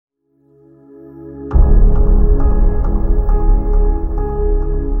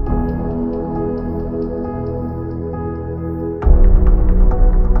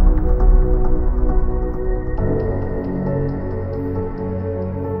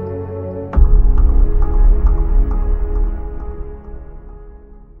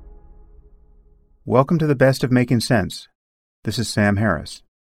Welcome to the Best of Making Sense. This is Sam Harris.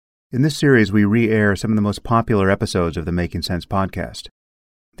 In this series, we re-air some of the most popular episodes of the Making Sense podcast.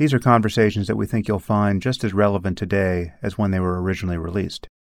 These are conversations that we think you'll find just as relevant today as when they were originally released.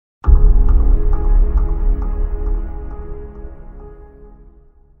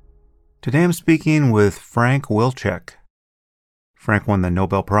 Today I'm speaking with Frank Wilczek. Frank won the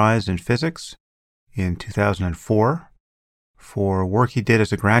Nobel Prize in Physics in 2004 for work he did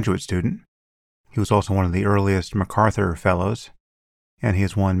as a graduate student. He was also one of the earliest MacArthur Fellows, and he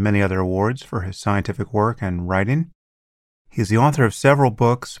has won many other awards for his scientific work and writing. He is the author of several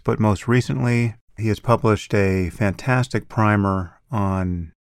books, but most recently he has published a fantastic primer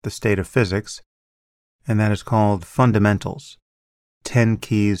on the state of physics, and that is called Fundamentals: 10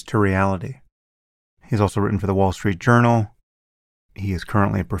 Keys to Reality. He's also written for the Wall Street Journal. He is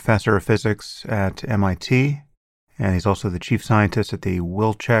currently a professor of physics at MIT, and he's also the chief scientist at the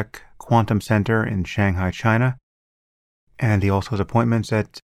Wilczek Quantum Center in Shanghai, China. And he also has appointments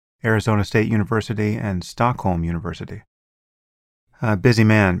at Arizona State University and Stockholm University. Busy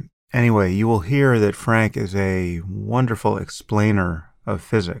man. Anyway, you will hear that Frank is a wonderful explainer of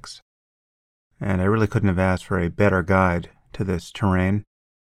physics. And I really couldn't have asked for a better guide to this terrain.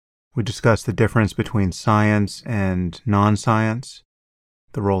 We discuss the difference between science and non-science,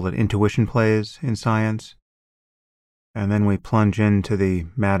 the role that intuition plays in science, and then we plunge into the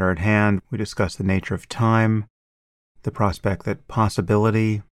matter at hand. We discuss the nature of time, the prospect that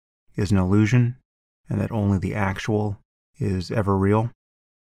possibility is an illusion, and that only the actual is ever real.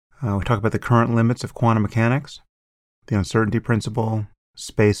 We talk about the current limits of quantum mechanics, the uncertainty principle,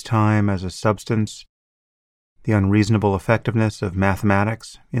 space-time as a substance, the unreasonable effectiveness of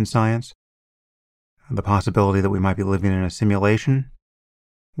mathematics in science, the possibility that we might be living in a simulation.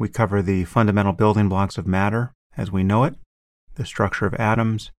 We cover the fundamental building blocks of matter as we know it, the structure of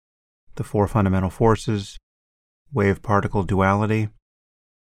atoms, the four fundamental forces, wave-particle duality,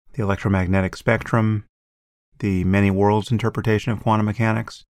 the electromagnetic spectrum, the many worlds interpretation of quantum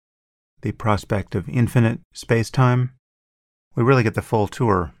mechanics, the prospect of infinite space-time. We really get the full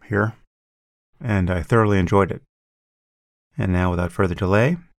tour here, and I thoroughly enjoyed it. And now, without further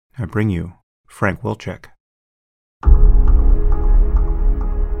delay, I bring you Frank Wilczek.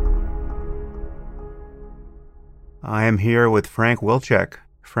 I am here with Frank Wilczek.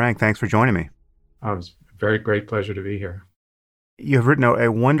 Frank, thanks for joining me. It's a very great pleasure to be here. You've written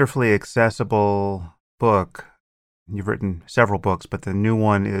a wonderfully accessible book. You've written several books, but the new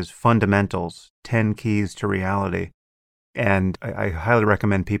one is Fundamentals: 10 Keys to Reality. And I highly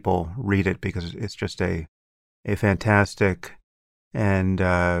recommend people read it because it's just a fantastic and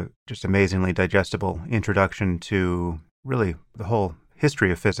just amazingly digestible introduction to really the whole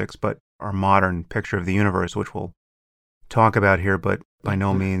history of physics, but our modern picture of the universe, which we'll talk about here, but by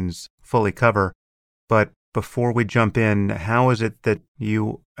no means fully cover. But before we jump in, how is it that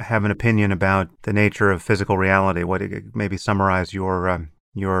you have an opinion about the nature of physical reality? What maybe summarize your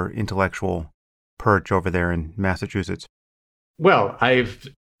intellectual perch over there in Massachusetts? Well,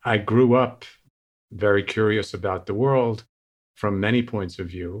 I grew up very curious about the world from many points of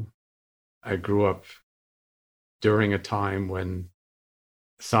view. I grew up during a time when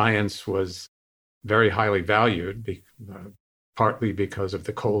science was very highly valued, partly because of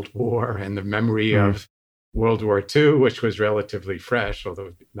the Cold War and the memory of World War II, which was relatively fresh,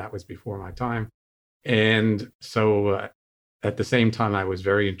 although that was before my time. And so at the same time, I was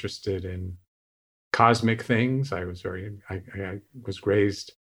very interested in cosmic things. I was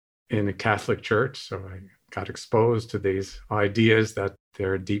raised in a Catholic church, so I got exposed to these ideas that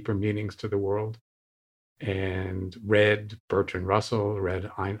there are deeper meanings to the world, and read Bertrand Russell,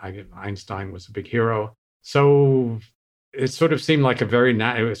 Einstein was a big hero. So it sort of seemed like very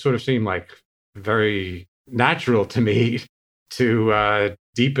natural to me to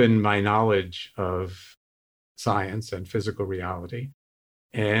deepen my knowledge of science and physical reality.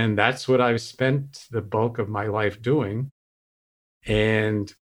 And that's what I've spent the bulk of my life doing.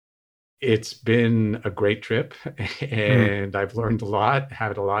 And it's been a great trip, and I've learned a lot,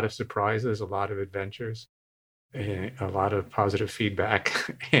 had a lot of surprises, a lot of adventures, and a lot of positive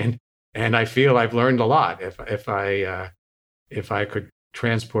feedback. And I feel I've learned a lot. If I could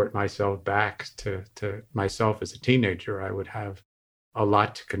transport myself back to myself as a teenager, I would have a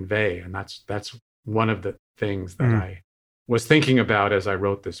lot to convey. And that's one of the things that I was thinking about as I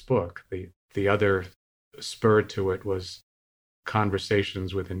wrote this book. The other spur to it was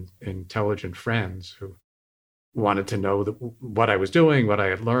conversations with intelligent friends who wanted to know what I was doing, what I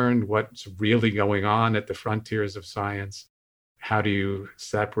had learned, what's really going on at the frontiers of science. How do you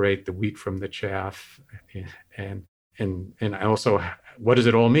separate the wheat from the chaff? And and also, what does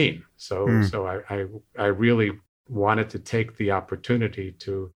it all mean? So Hmm. I really wanted to take the opportunity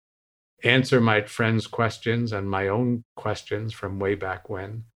to answer my friends' questions and my own questions from way back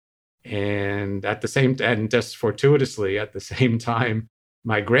when. And and just fortuitously, at the same time,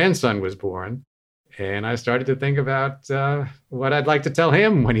 my grandson was born. And I started to think about what I'd like to tell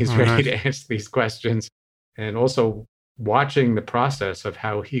him when he's Oh, ready nice. to answer these questions. And also watching the process of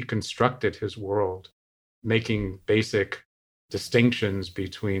how he constructed his world, making basic distinctions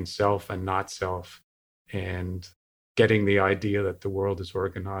between self and not self, and getting the idea that the world is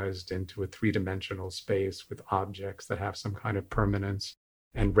organized into a three-dimensional space with objects that have some kind of permanence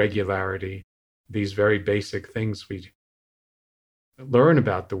and regularity. These very basic things we learn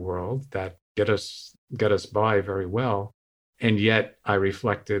about the world that get us by very well. And yet I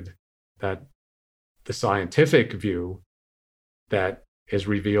reflected that the scientific view that is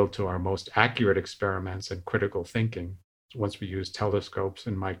revealed to our most accurate experiments and critical thinking, once we use telescopes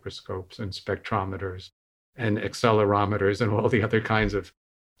and microscopes and spectrometers and accelerometers and all the other kinds of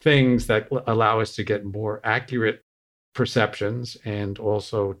things that allow us to get more accurate perceptions and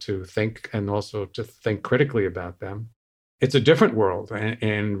also to think critically about them. It's a different world,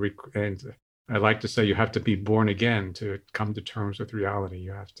 and I like to say you have to be born again to come to terms with reality.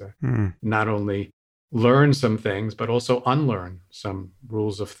 You have to Hmm. not only learn some things, but also unlearn some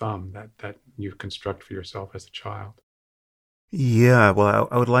rules of thumb that you construct for yourself as a child. Yeah, well,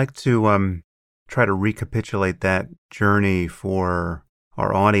 I would like to try to recapitulate that journey for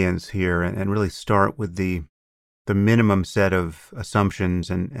our audience here, and really start with the minimum set of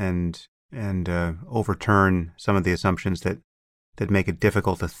assumptions, and overturn some of the assumptions that make it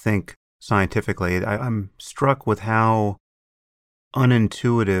difficult to think scientifically. I'm struck with how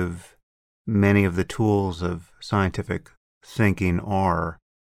unintuitive many of the tools of scientific thinking are,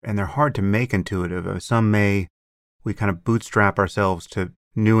 and they're hard to make intuitive. We kind of bootstrap ourselves to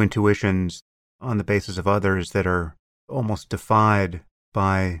new intuitions on the basis of others that are almost defied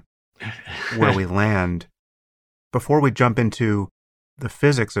by where we land. Before we jump into the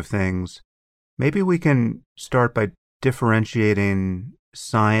physics of things, maybe we can start by differentiating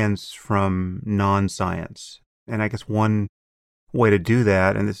science from non-science. And I guess one way to do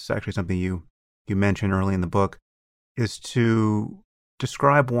that, and this is actually something you mentioned early in the book, is to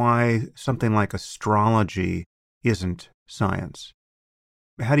describe why something like astrology isn't science.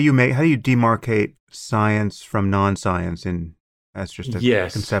 How do you demarcate science from non-science as just a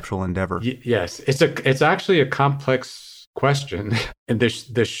Yes. conceptual endeavor? Yes, it's actually a complex question, and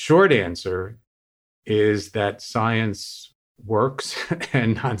the short answer is that science works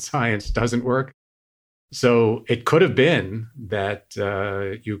and non-science doesn't work. So it could have been that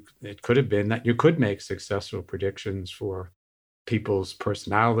you could make successful predictions for people's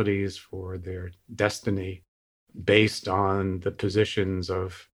personalities, for their destiny, based on the positions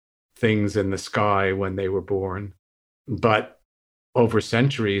of things in the sky when they were born. But over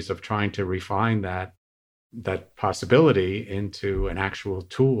centuries of trying to refine that possibility into an actual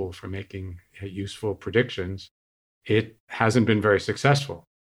tool for making useful predictions, it hasn't been very successful.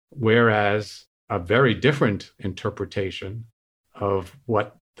 Whereas a very different interpretation of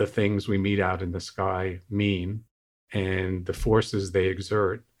what the things we meet out in the sky mean and the forces they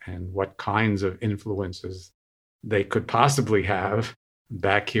exert and what kinds of influences they could possibly have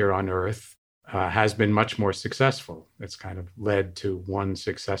back here on Earth has been much more successful. It's kind of led to one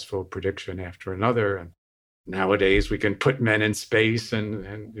successful prediction after another. And nowadays we can put men in space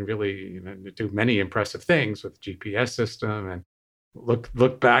and really do many impressive things with the GPS system, and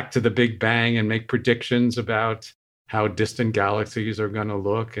look back to the Big Bang and make predictions about how distant galaxies are going to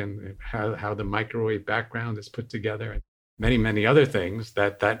look and how the microwave background is put together, and many other things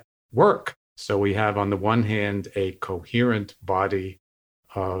that work. So we have, on the one hand, a coherent body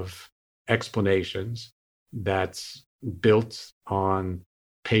of explanations that's built on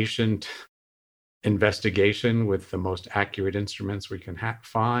patient investigation with the most accurate instruments we can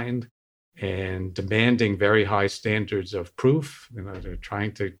find, and demanding very high standards of proof. They're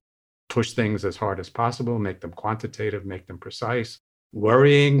trying to push things as hard as possible, make them quantitative, make them precise,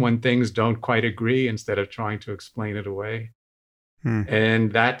 worrying when things don't quite agree instead of trying to explain it away.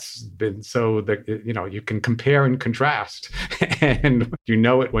 And that's been so that, you can compare and contrast, and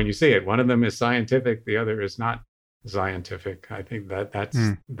it when you see it. One of them is scientific, the other is not scientific. I think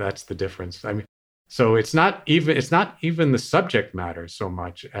that's the difference. I mean, so it's not even the subject matter so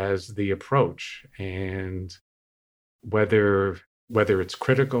much as the approach, and whether it's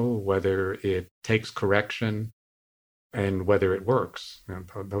critical, whether it takes correction, and whether it works.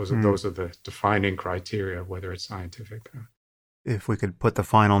 Those are the defining criteria of whether it's scientific. If we could put the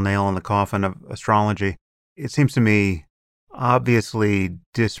final nail in the coffin of astrology, it seems to me obviously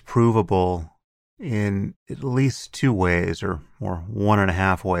disprovable in at least two ways, or one and a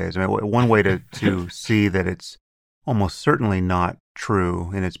half ways. I mean, one way to see that it's almost certainly not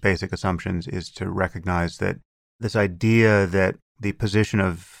true in its basic assumptions is to recognize that this idea that the position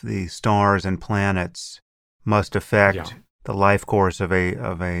of the stars and planets must affect the life course of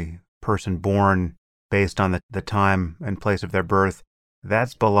a person born based on the time and place of their birth,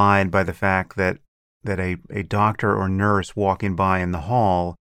 that's belied by the fact that a doctor or nurse walking by in the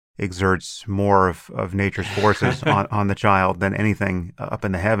hall exerts more of nature's forces on the child than anything up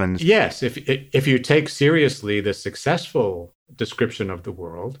in the heavens. Yes, if you take seriously the successful description of the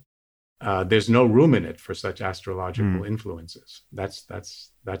world, there's no room in it for such astrological influences.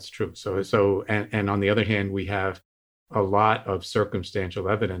 That's true. So and on the other hand, we have a lot of circumstantial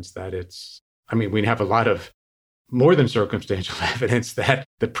evidence that we have a lot of more than circumstantial evidence that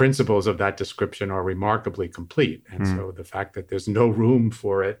the principles of that description are remarkably complete. And so the fact that there's no room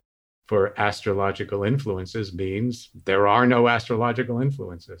for it, for astrological influences, means there are no astrological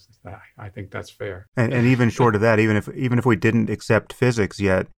influences. I think that's fair. And even short of that, even if we didn't accept physics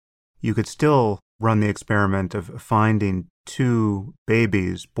yet, you could still run the experiment of finding two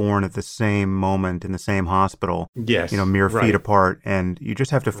babies born at the same moment in the same hospital, yes, mere feet apart, and you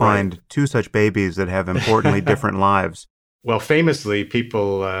just have to find two such babies that have importantly different lives. Well, famously,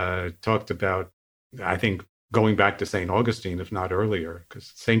 people talked about, I think, going back to St. Augustine, if not earlier,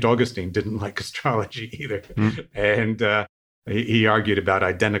 because St. Augustine didn't like astrology either. And he argued about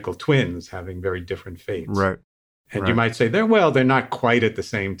identical twins having very different fates. Right. And you might say, they're not quite at the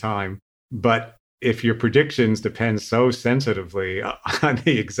same time, but if your predictions depend so sensitively on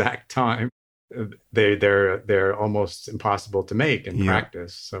the exact time, they're almost impossible to make in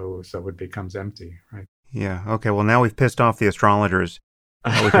practice. So it becomes empty, right? Yeah. Okay. Well, now we've pissed off the astrologers.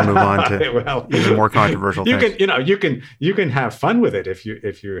 We can move on to even more controversial things. You can have fun with it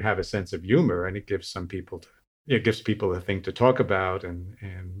if you have a sense of humor, and it gives people a thing to talk about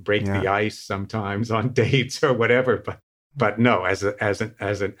and break the ice sometimes on dates or whatever. But no, as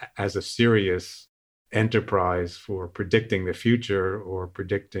a serious enterprise for predicting the future or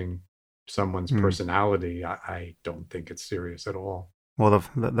predicting someone's personality, I don't think it's serious at all. Well,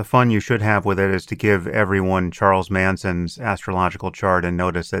 the fun you should have with it is to give everyone Charles Manson's astrological chart and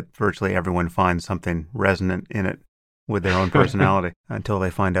notice that virtually everyone finds something resonant in it with their own personality until they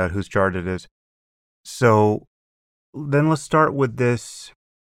find out whose chart it is. So then let's start with this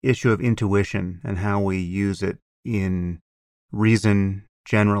issue of intuition and how we use it in reason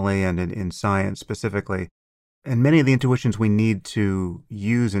generally and in science specifically. And many of the intuitions we need to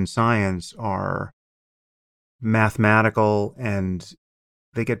use in science are mathematical, and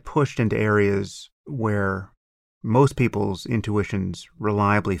they get pushed into areas where most people's intuitions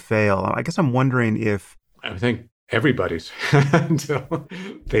reliably fail. I guess I'm wondering if... I think everybody's. But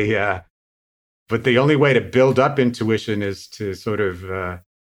the only way to build up intuition is to sort of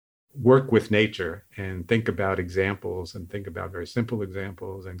work with nature and think about examples and think about very simple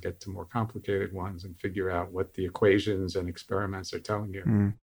examples and get to more complicated ones and figure out what the equations and experiments are telling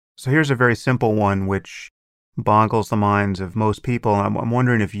you. So here's a very simple one which boggles the minds of most people. I'm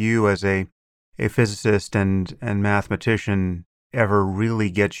wondering if you, as a physicist and mathematician, ever really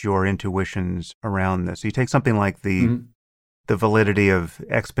get your intuitions around this. So you take something like the validity of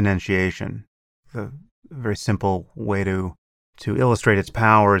exponentiation, the very simple way to illustrate its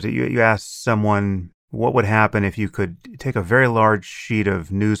powers. You ask someone what would happen if you could take a very large sheet of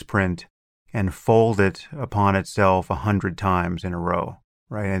newsprint and fold it upon itself 100 times in a row,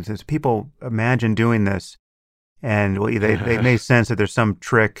 right? And as people imagine doing this, and they may sense that there's some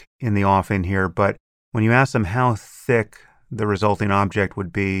trick in the offing here, but when you ask them how thick the resulting object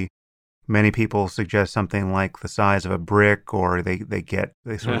would be, many people suggest something like the size of a brick, or they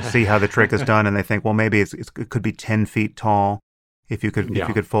sort of see how the trick is done, and they think, well, maybe it could be 10 feet tall if you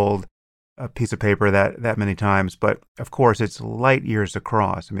could fold a piece of paper that many times. But of course, it's light years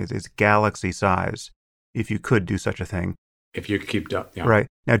across. I mean, it's galaxy size if you could do such a thing. If you keep up, yeah. Right.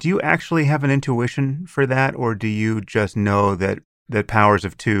 Now, do you actually have an intuition for that, or do you just know that powers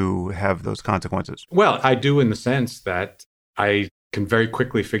of two have those consequences? Well, I do, in the sense that I can very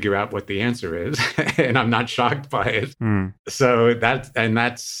quickly figure out what the answer is, and I'm not shocked by it. So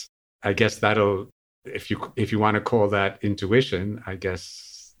that's, I guess that'll, if you want to call that intuition, I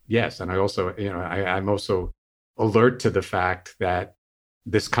guess, yes. And I also, I'm also alert to the fact that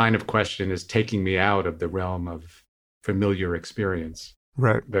this kind of question is taking me out of the realm of familiar experience,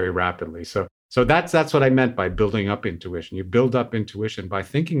 right, very rapidly. So that's what I meant by building up intuition. You build up intuition by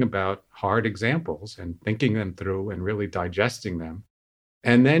thinking about hard examples and thinking them through and really digesting them.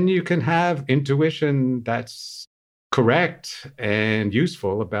 And then you can have intuition that's correct and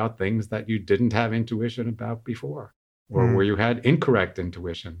useful about things that you didn't have intuition about before, or where you had incorrect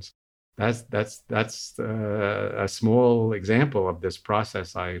intuitions. That's a small example of this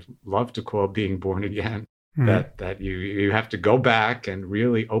process I love to call being born again. That you have to go back and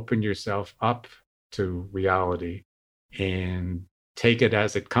really open yourself up to reality and take it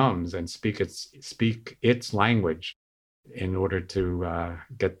as it comes and speak its language in order to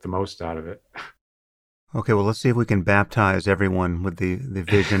get the most out of it. Okay, well, let's see if we can baptize everyone with the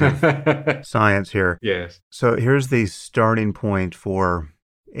vision of science here. Yes. So here's the starting point for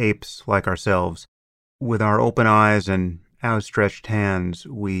apes like ourselves. With our open eyes and outstretched hands,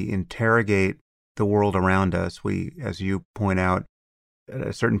 we interrogate the world around us. We, as you point out, at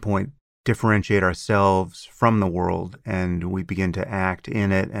a certain point, differentiate ourselves from the world, and we begin to act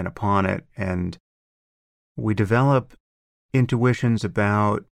in it and upon it. And we develop intuitions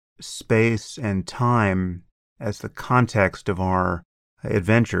about space and time as the context of our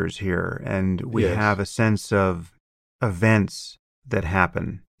adventures here. And we have a sense of events that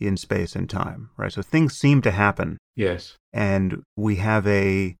happen in space and time, right? So things seem to happen. Yes. And we have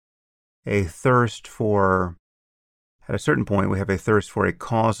a thirst for, at a certain point, we have a thirst for a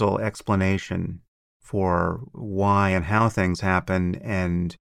causal explanation for why and how things happen.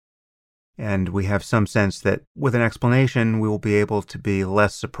 And we have some sense that with an explanation, we will be able to be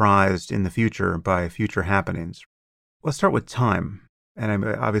less surprised in the future by future happenings. Let's start with time. And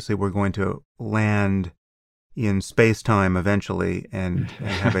obviously, we're going to land in space-time eventually and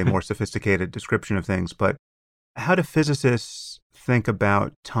have a more sophisticated description of things. But how do physicists think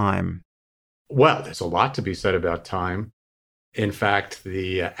about time? Well, there's a lot to be said about time. In fact,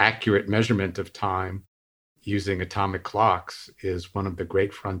 the accurate measurement of time using atomic clocks is one of the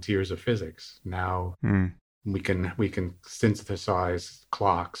great frontiers of physics. Now we can synthesize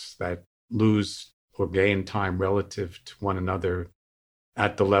clocks that lose or gain time relative to one another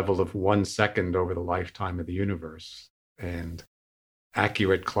at the level of 1 second over the lifetime of the universe. And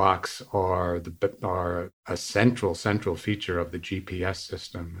accurate clocks are a central feature of the GPS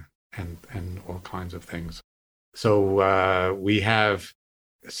system and all kinds of things. So we have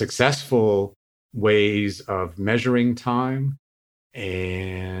successful ways of measuring time,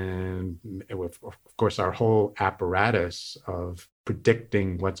 and of course our whole apparatus of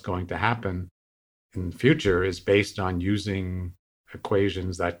predicting what's going to happen in the future is based on using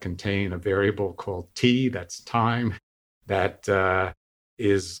equations that contain a variable called t, that's time, that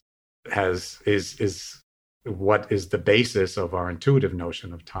is what is the basis of our intuitive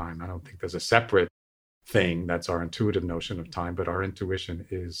notion of time. I don't think there's a separate thing that's our intuitive notion of time, but our intuition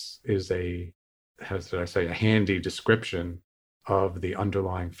is a handy description of the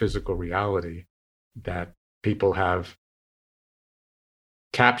underlying physical reality that people have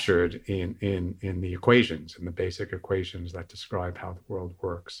captured in the equations, in the basic equations that describe how the world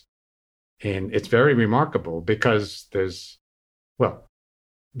works. And it's very remarkable because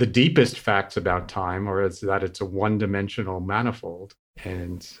the deepest facts about time are that it's a one-dimensional manifold,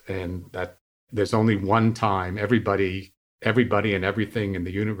 and that there's only one time. Everybody and everything in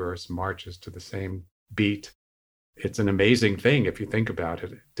the universe marches to the same beat. It's an amazing thing if you think about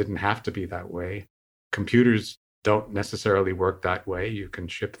it. It didn't have to be that way. Computers don't necessarily work that way. You can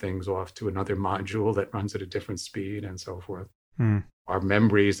ship things off to another module that runs at a different speed and so forth. Our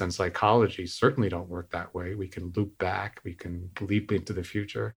memories and psychology certainly don't work that way. We can loop back, we can leap into the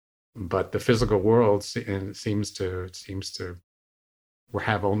future, but the physical world seems to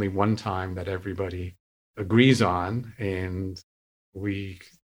have only one time that everybody agrees on, and we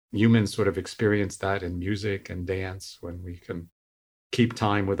humans sort of experience that in music and dance when we can keep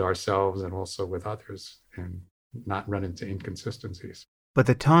time with ourselves and also with others and not run into inconsistencies. But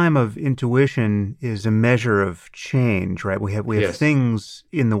the time of intuition is a measure of change, right? We have things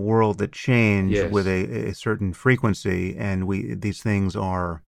in the world that change with a certain frequency, and these things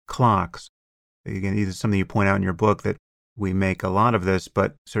are clocks. Again, this is something you point out in your book, that we make a lot of this,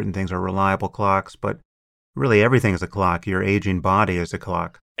 but certain things are reliable clocks. But really, everything is a clock. Your aging body is a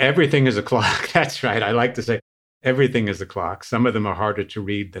clock. Everything is a clock. That's right. I like to say everything is a clock. Some of them are harder to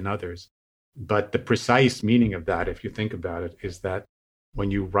read than others. But the precise meaning of that, if you think about it, is that when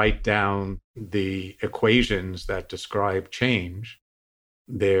you write down the equations that describe change,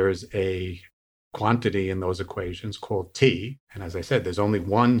 there's a quantity in those equations called t. And as I said, there's only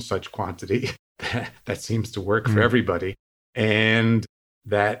one such quantity that seems to work for everybody. And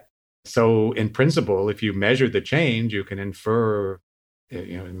so in principle, if you measure the change, you can infer,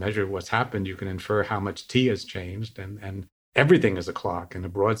 measure what's happened, you can infer how much t has changed. And everything is a clock in a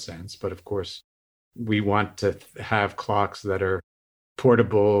broad sense. But of course, we want to have clocks that are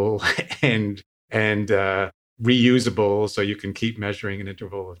portable and reusable, so you can keep measuring an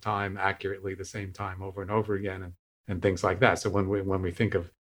interval of time accurately the same time over and over again, and things like that. So when we think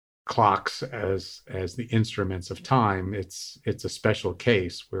of clocks as the instruments of time, it's a special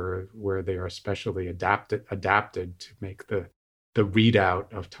case where they are specially adapted to make the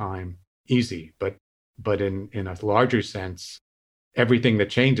readout of time easy. But in a larger sense, everything that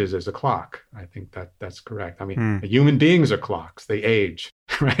changes is a clock. I think that's correct. I mean, human beings are clocks. They age,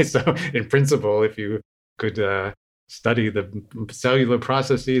 right? So in principle, if you could study the cellular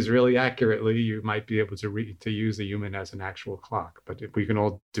processes really accurately, you might be able to use a human as an actual clock. But if we can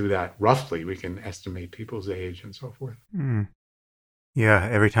all do that roughly, we can estimate people's age and so forth. Yeah,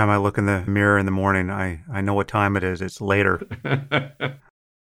 every time I look in the mirror in the morning, I know what time it is. It's later.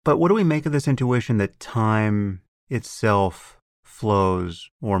 But what do we make of this intuition that time itself flows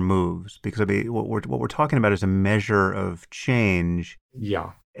or moves? Because I mean, what we're talking about is a measure of change.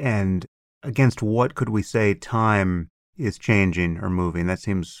 Yeah. And against what could we say time is changing or moving? That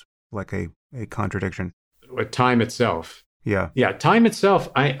seems like a contradiction. Time itself. Yeah. Yeah, time itself,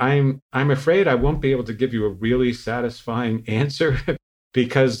 I'm afraid I won't be able to give you a really satisfying answer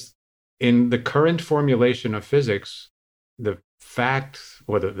because in the current formulation of physics, the fact,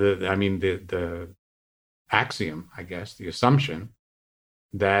 or the axiom, I guess, the assumption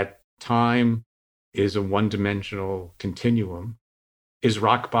that time is a one-dimensional continuum is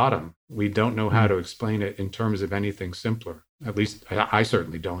rock bottom. We don't know how to explain it in terms of anything simpler. At least I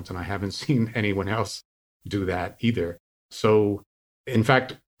certainly don't, and I haven't seen anyone else do that either. So, in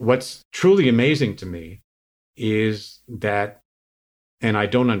fact, what's truly amazing to me is that, and I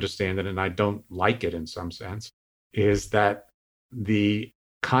don't understand it and I don't like it in some sense, is that the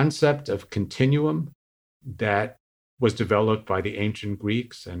concept of continuum that was developed by the ancient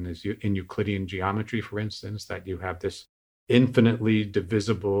Greeks and is in Euclidean geometry, for instance, that you have this infinitely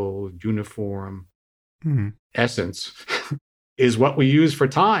divisible, uniform essence, is what we use for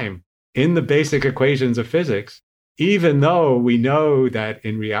time in the basic equations of physics, even though we know that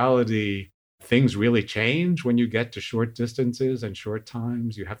in reality, things really change when you get to short distances and short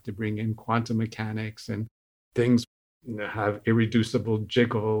times. You have to bring in quantum mechanics, and things have irreducible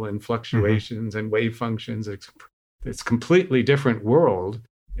jiggle and fluctuations and wave functions. It's a completely different world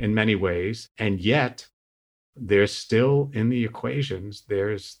in many ways. And yet, there's still in the equations,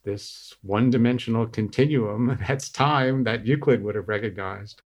 there's this one-dimensional continuum that's time that Euclid would have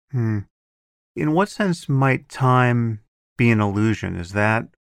recognized. In what sense might time be an illusion? Is that,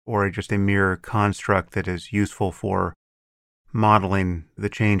 or just a mere construct that is useful for modeling the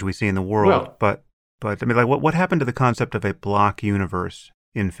change we see in the world? Well, but I mean, like, what happened to the concept of a block universe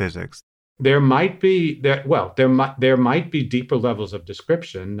in physics? There might be there might be deeper levels of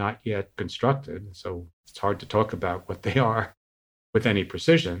description not yet constructed. So it's hard to talk about what they are with any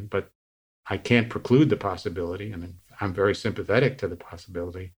precision, but I can't preclude the possibility, and I'm very sympathetic to the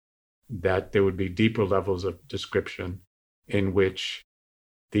possibility that there would be deeper levels of description in which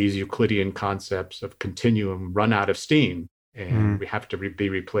these Euclidean concepts of continuum run out of steam and we have to be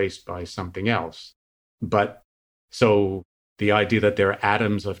replaced by something else. But so the idea that there are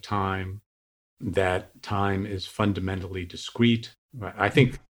atoms of time, that time is fundamentally discrete. I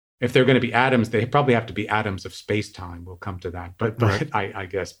think if they're going to be atoms, they probably have to be atoms of space-time. We'll come to that. But right. I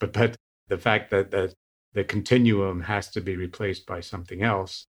guess, but the fact that the continuum has to be replaced by something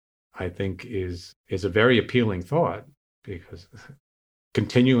else, I think is a very appealing thought, because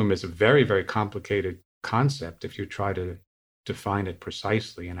continuum is a very, very complicated concept if you try to define it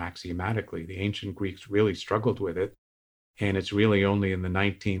precisely and axiomatically. The ancient Greeks really struggled with it. And it's really only in the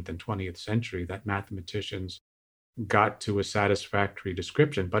 19th and 20th century that mathematicians got to a satisfactory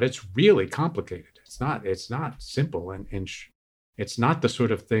description. But it's really complicated. It's not simple. And it's not the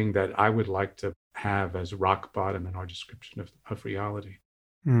sort of thing that I would like to have as rock bottom in our description of reality.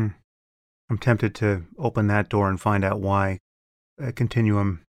 I'm tempted to open that door and find out why a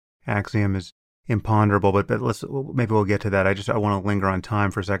continuum axiom is imponderable. But maybe we'll get to that. I want to linger on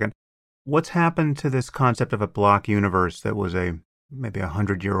time for a second. What's happened to this concept of a block universe that was maybe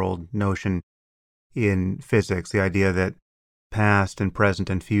 100-year-old notion in physics? The idea that past and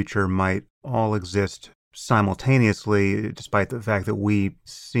present and future might all exist simultaneously, despite the fact that we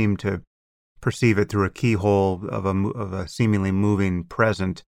seem to perceive it through a keyhole of a seemingly moving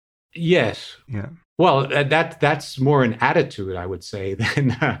present. Yes. Yeah. Well, that's more an attitude, I would say,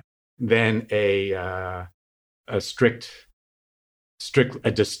 than a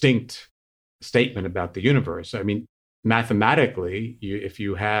distinct statement about the universe. I mean, mathematically, if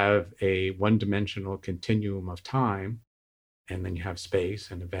you have a one-dimensional continuum of time, and then you have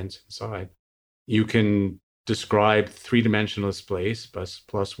space and events inside, you can describe three-dimensional space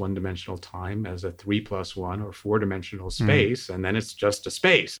plus one-dimensional time as a 3+1 or four-dimensional space, and then it's just a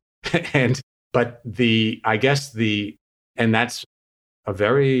space. And that's a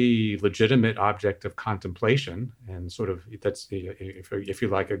very legitimate object of contemplation, and sort of that's if you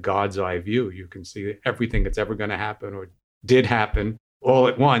like a God's eye view, you can see everything that's ever going to happen or did happen all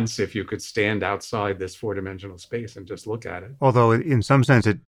at once if you could stand outside this four-dimensional space and just look at it. Although in some sense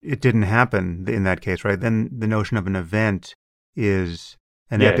it didn't happen in that case, right? Then the notion of an event is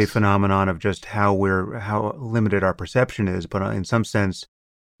an epiphenomenon of just how limited our perception is, but in some sense,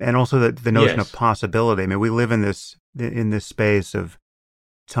 and also the notion of possibility. I mean, we live in this space of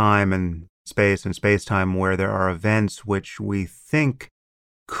time and space-time where there are events which we think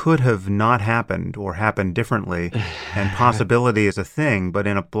could have not happened or happened differently, and possibility is a thing. But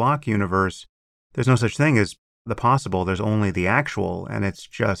in a block universe, there's no such thing as the possible. There's only the actual, and it's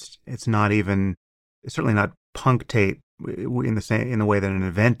certainly not punctate in the way that an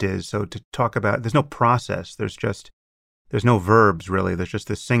event is. So to talk about, there's no process. There's no verbs really. There's just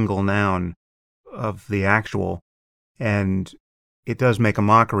this single noun of the actual, and it does make a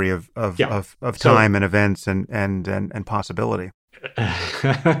mockery of time and events and possibility.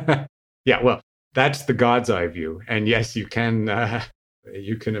 Yeah, well, that's the God's eye view, and yes, you can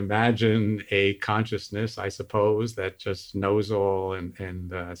imagine a consciousness, I suppose, that just knows all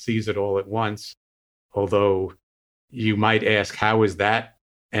and sees it all at once. Although you might ask, how is that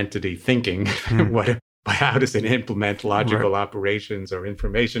entity thinking? How does it implement logical operations or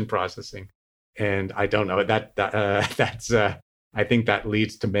information processing? And I don't know. That's I think that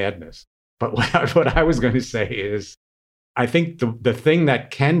leads to madness. But what I was going to say is, I think the thing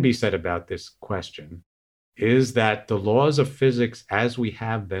that can be said about this question is that the laws of physics as we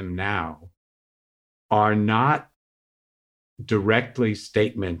have them now are not directly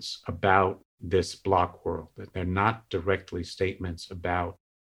statements about this block world. That they're not directly statements about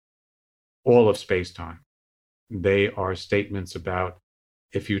all of space-time. They are statements about,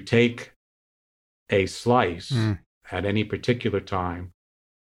 if you take a slice at any particular time,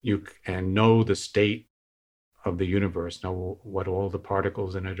 you can know the state of the universe, know what all the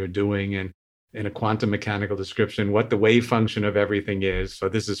particles in it are doing, and in a quantum mechanical description, what the wave function of everything is. So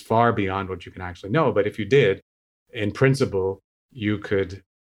this is far beyond what you can actually know. But if you did, in principle, you could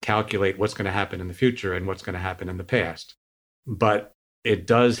calculate what's going to happen in the future and what's going to happen in the past. But it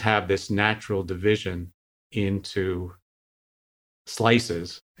does have this natural division into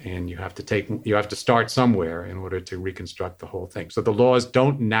slices, and you have to start somewhere in order to reconstruct the whole thing. So the laws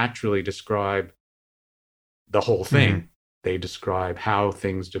don't naturally describe the whole thing. They describe how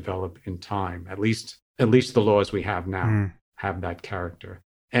things develop in time. At least the laws we have now have that character.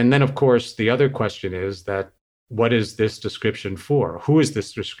 And then, of course, the other question is that, what is this description for? Who is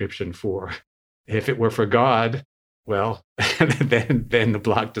this description for? If it were for God, well, then the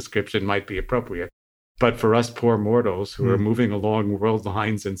block description might be appropriate. But for us poor mortals who are moving along world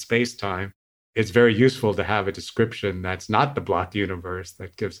lines in space-time, it's very useful to have a description that's not the block universe,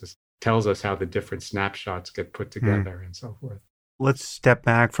 that tells us how the different snapshots get put together and so forth. Let's step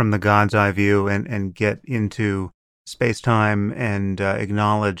back from the God's eye view and get into space-time and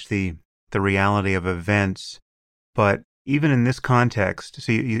acknowledge the reality of events. But even in this context,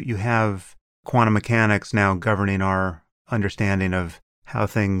 so you have quantum mechanics now governing our understanding of how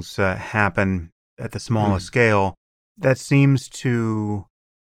things happen at the smallest scale. That seems to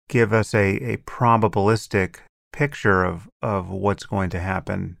give us a probabilistic picture of what's going to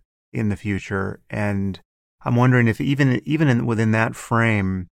happen in the future. And I'm wondering if even within that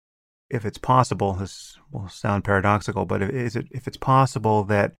frame, if it's possible, this will sound paradoxical, but if it's possible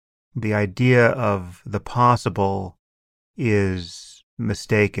that the idea of the possible is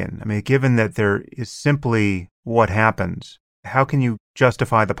mistaken. I mean, given that there is simply what happens, how can you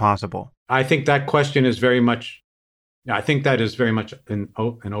justify the possible? I think that question is very much an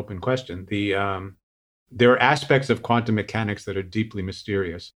open question. There are aspects of quantum mechanics that are deeply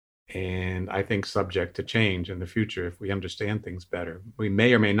mysterious, and I think subject to change in the future if we understand things better. We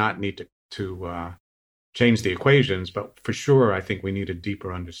may or may not need to change the equations, but for sure, I think we need a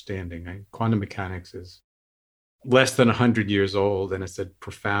deeper understanding. Quantum mechanics is less than 100 years old, and it's a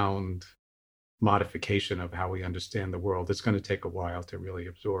profound modification of how we understand the world. It's going to take a while to really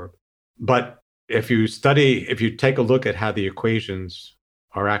absorb. But if you take a look at how the equations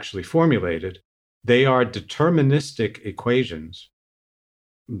are actually formulated, they are deterministic equations,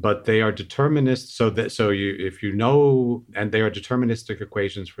 but they are determinist and they are deterministic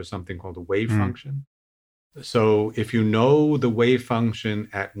equations for something called a wave function. So if you know the wave function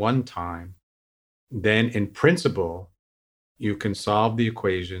at one time, then in principle, you can solve the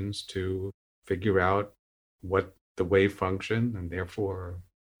equations to figure out what the wave function and therefore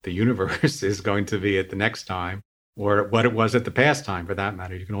the universe is going to be at the next time, or what it was at the past time for that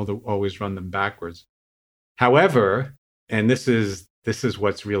matter. You can always run them backwards. However, and this is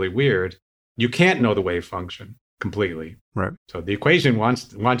what's really weird, you can't know the wave function completely. Right. So the equation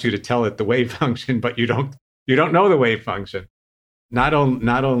wants you to tell it the wave function, but you don't know the wave function. Not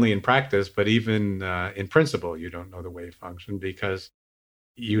only in practice, but even in principle, you don't know the wave function, because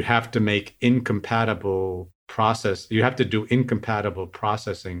you have to make incompatible process. You have to do incompatible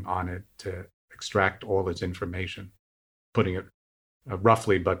processing on it to extract all its information, putting it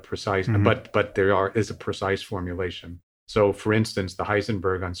roughly but precise. Mm-hmm. But there is a precise formulation. So, for instance, the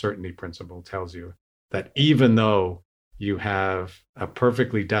Heisenberg uncertainty principle tells you that even though you have a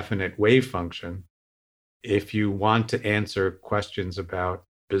perfectly definite wave function, if you want to answer questions about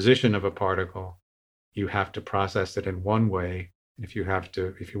position of a particle, you have to process it in one way. If you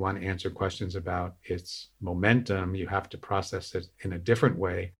want to answer questions about its momentum, you have to process it in a different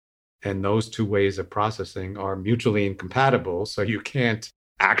way. And those two ways of processing are mutually incompatible. So you can't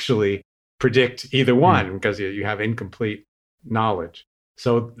actually predict either one because you have incomplete knowledge.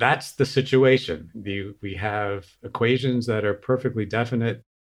 So that's the situation. We have equations that are perfectly definite,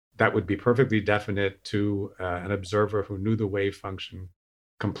 that would be perfectly definite to an observer who knew the wave function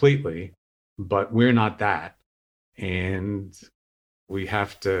completely, but we're not that. And we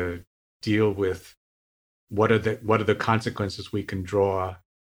have to deal with what are the consequences we can draw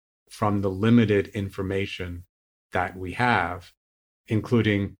from the limited information that we have,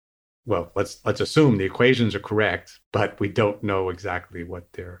 including, well, let's assume the equations are correct, but we don't know exactly what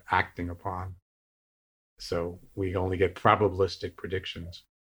they're acting upon. So we only get probabilistic predictions.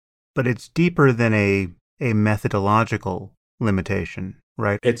 But it's deeper than a methodological limitation,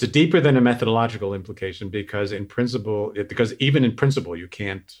 right? It's deeper than a methodological implication because even in principle, you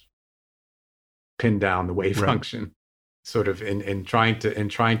can't pin down the wave function. Sort of in trying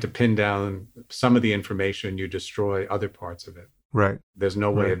to pin down some of the information, you destroy other parts of it. Right. There's no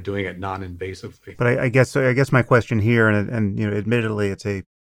way of doing it non-invasively. But I guess my question here, and admittedly, it's a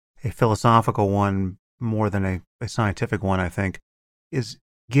philosophical one more than a scientific one, I think, is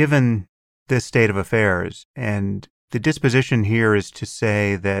given this state of affairs, and the disposition here is to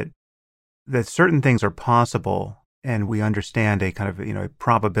say that certain things are possible, and we understand a kind of a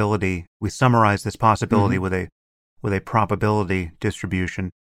probability. We summarize this possibility with a probability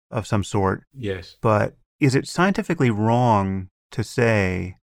distribution of some sort. Yes. But is it scientifically wrong to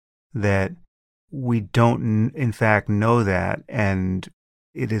say that we don't in fact know that, and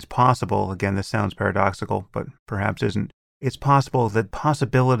it is possible, again, this sounds paradoxical, but perhaps isn't, it's possible that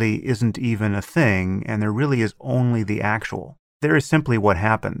possibility isn't even a thing, and there really is only the actual. There is simply what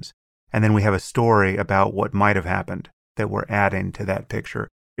happens, and then we have a story about what might have happened that we're adding to that picture.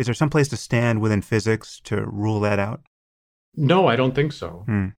 Is there some place to stand within physics to rule that out? No, I don't think so.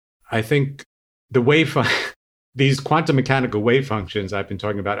 I think these quantum mechanical wave functions I've been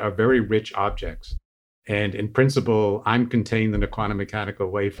talking about are very rich objects. And in principle, I'm contained in a quantum mechanical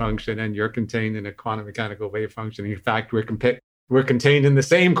wave function, and you're contained in a quantum mechanical wave function. In fact, we're contained in the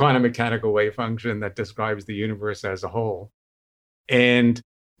same quantum mechanical wave function that describes the universe as a whole. And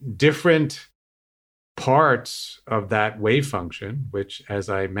different parts of that wave function, which, as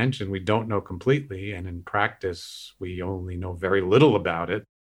I mentioned, we don't know completely, and in practice, we only know very little about it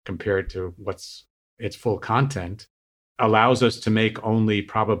compared to what's its full content, allows us to make only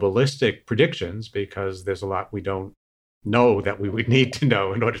probabilistic predictions because there's a lot we don't know that we would need to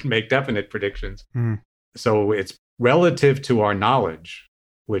know in order to make definite predictions. So it's relative to our knowledge,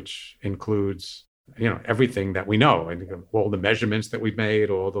 which includes, everything that we know, and all the measurements that we've made,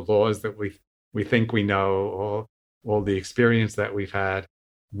 all the laws that we think we know, all the experience that we've had.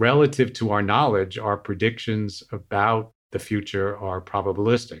 Relative to our knowledge, our predictions about the future are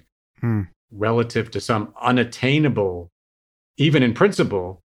probabilistic. Relative to some unattainable, even in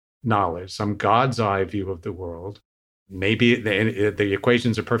principle, knowledge, some God's eye view of the world, maybe the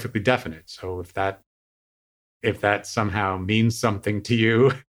equations are perfectly definite. So if that somehow means something to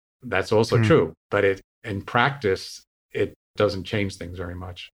you, that's also true. But in practice, it doesn't change things very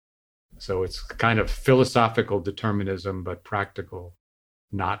much. So it's kind of philosophical determinism, but practical,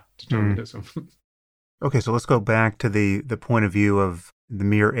 not determinism. Okay, so let's go back to the point of view of the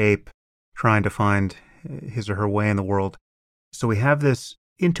mere ape trying to find his or her way in the world. So we have this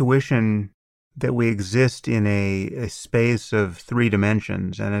intuition that we exist in a space of 3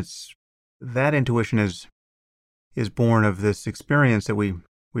 dimensions, and that intuition is born of this experience that we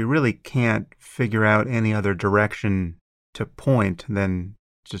really can't figure out any other direction to point than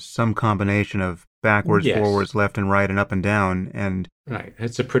just some combination of backwards, forwards, left and right, and up and down. And right,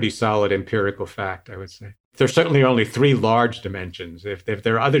 it's a pretty solid empirical fact, I would say. There's certainly only three large dimensions. If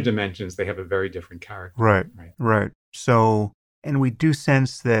there are other dimensions, they have a very different character. Right. So, and we do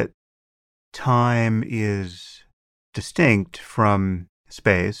sense that time is distinct from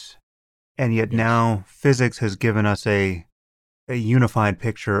space, and yet Yes. now physics has given us a unified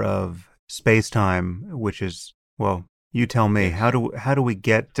picture of space-time, which is, well, you tell me, Yes. how do we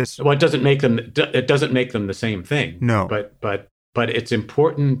get this? Well, it doesn't make them the same thing. No. But it's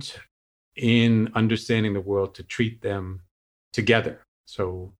important in understanding the world to treat them together.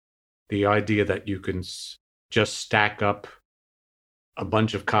 So the idea that you can just stack up a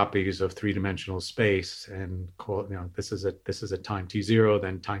bunch of copies of three-dimensional space and call it, this is a time t0,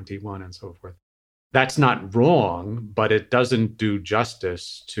 then time t1, and so forth. That's not wrong, but it doesn't do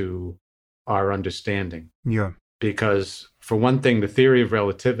justice to our understanding. Yeah. Because for one thing, the theory of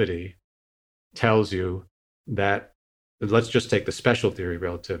relativity tells you that, let's just take the special theory of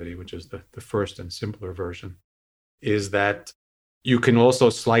relativity, which is the first and simpler version, is that you can also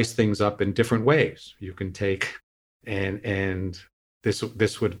slice things up in different ways. You can take, and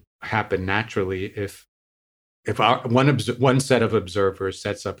this would happen naturally if one set of observers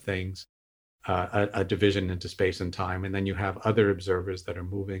sets up things, a division into space and time, and then you have other observers that are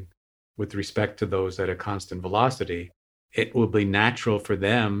moving with respect to those at a constant velocity. It will be natural for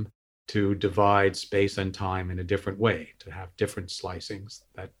them to divide space and time in a different way, to have different slicings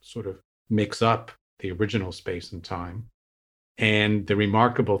that sort of mix up the original space and time. And the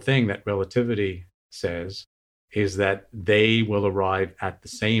remarkable thing that relativity says is that they will arrive at the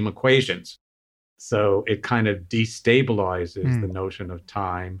same equations. So it kind of destabilizes the notion of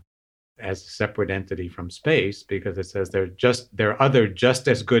time as a separate entity from space, because it says there are other just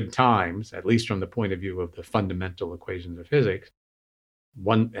as good times, at least from the point of view of the fundamental equations of physics,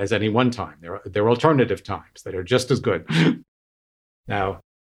 as any one time. There are alternative times that are just as good. Now,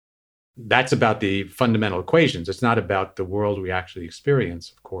 that's about the fundamental equations. It's not about the world we actually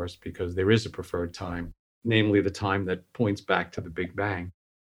experience, of course, because there is a preferred time, namely the time that points back to the Big Bang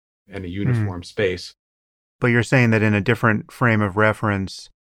and a uniform space. But you're saying that in a different frame of reference,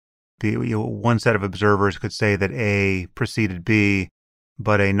 one set of observers could say that A preceded B,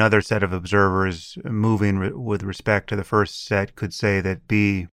 but another set of observers moving with respect to the first set could say that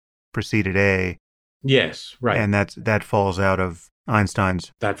B preceded A. Yes, right. And that falls out of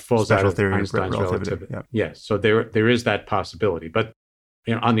Einstein's special theory of relativity. Yep. Yes, so there is that possibility. But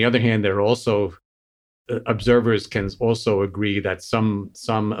on the other hand, there are also observers can also agree that some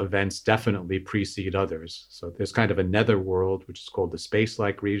events definitely precede others. So there's kind of a netherworld, which is called the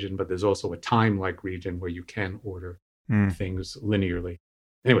space-like region, but there's also a time-like region where you can order things linearly.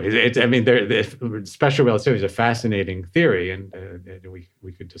 Anyway, special relativity is a fascinating theory, and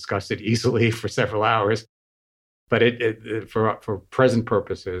we could discuss it easily for several hours. But for present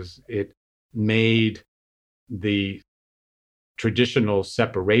purposes, it made the traditional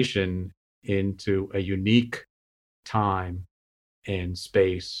separation into a unique time and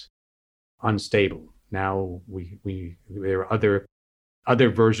space unstable. Now there are other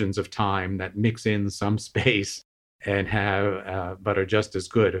versions of time that mix in some space and have but are just as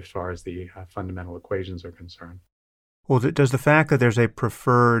good as far as the fundamental equations are concerned. Well, does the fact that there's a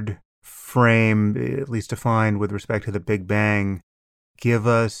preferred frame, at least defined with respect to the Big Bang, give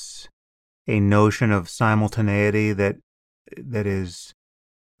us a notion of simultaneity that is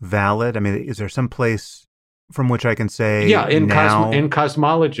valid? I mean, is there some place from which I can say in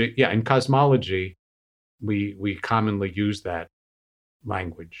cosmology, we commonly use that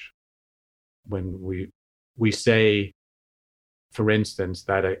language when we say, for instance,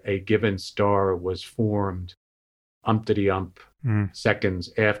 that a given star was formed umpty-ump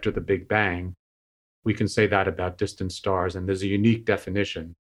seconds after the Big Bang. We can say that about distant stars, and there's a unique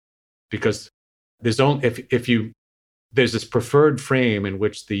definition, because there's this preferred frame in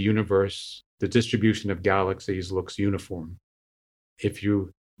which the universe, the distribution of galaxies, looks uniform. If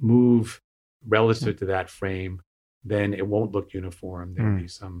you move relative to that frame, then it won't look uniform. There'll be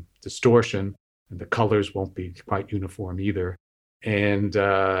some distortion, and the colors won't be quite uniform either. And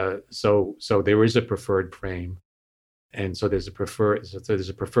so there is a preferred frame, and so there's a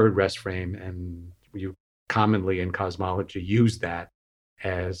preferred rest frame, and you commonly in cosmology use that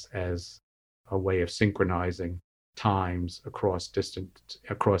as a way of synchronizing times across distant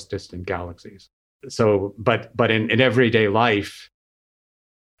galaxies. So, but in everyday life,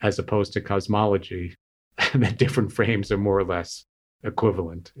 as opposed to cosmology, the different frames are more or less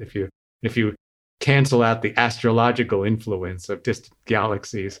equivalent. If you cancel out the astrological influence of distant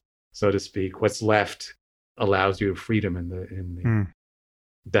galaxies, so to speak, what's left allows you freedom in the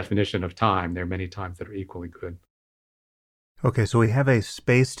definition of time. There are many times that are equally good. Okay, so we have a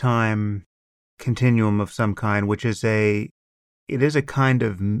space-time continuum of some kind, which is it is a kind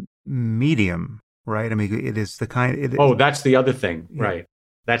of medium, right? I mean, it is the kind. Oh, that's the other thing, Yeah. right?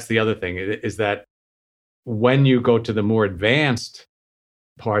 That's the other thing is that when you go to the more advanced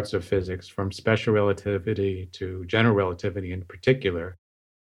parts of physics, from special relativity to general relativity in particular,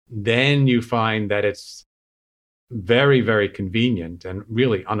 then you find that it's very, very convenient and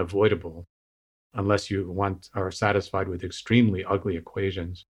really unavoidable, unless you are satisfied with extremely ugly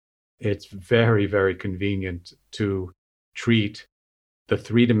equations. It's very, very convenient to treat the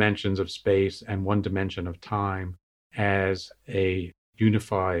 3 dimensions of space and 1 dimension of time as a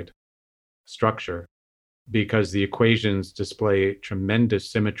unified structure, because the equations display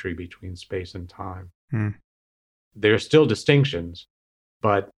tremendous symmetry between space and time. There are still distinctions,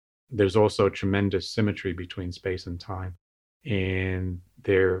 but there's also tremendous symmetry between space and time. And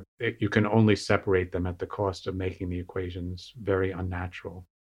you can only separate them at the cost of making the equations very unnatural.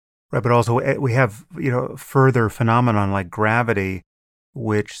 Right, but also we have, further phenomenon like gravity,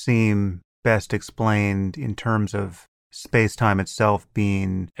 which seem best explained in terms of space-time itself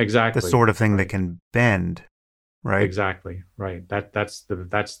being exactly the sort of thing right. that can bend, right? Exactly, right. That's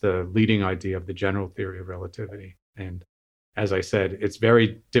the leading idea of the general theory of relativity. And as I said, it's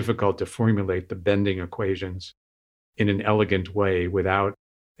very difficult to formulate the bending equations in an elegant way without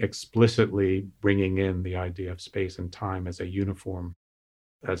explicitly bringing in the idea of space and time as a uniform,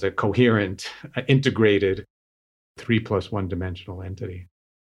 as a coherent, integrated 3+1 dimensional entity.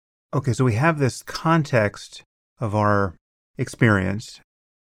 Okay, so we have this context of our experience.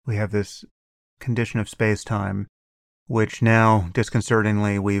 We have this condition of space-time, which now,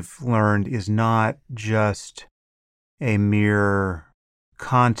 disconcertingly, we've learned is not just a mere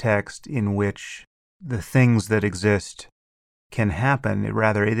context in which the things that exist can happen.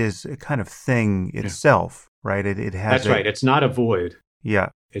 Rather, it is a kind of thing itself, right? It has That's right. It's not a void. Yeah.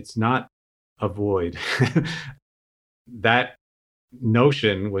 It's not a void. That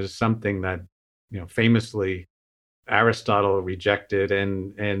notion was something that, famously Aristotle rejected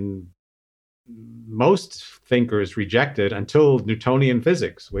and most thinkers rejected until Newtonian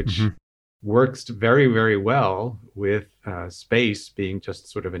physics, which works very, very well with space being just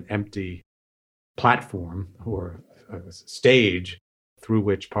sort of an empty platform or a stage through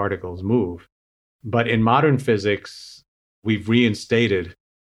which particles move. But in modern physics, we've reinstated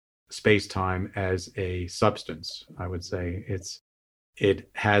space-time as a substance. I would say it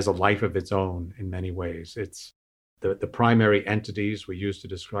has a life of its own in many ways. It's the primary entities we use to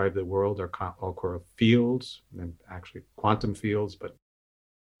describe the world are called fields, and actually quantum fields, but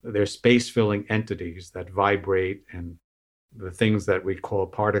they're space-filling entities that vibrate, and the things that we call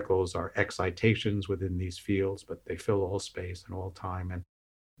particles are excitations within these fields, but they fill all space and all time. And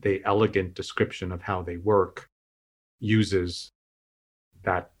the elegant description of how they work uses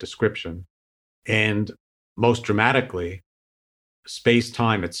that description. And most dramatically,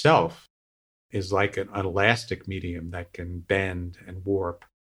 space-time itself is like an elastic medium that can bend and warp.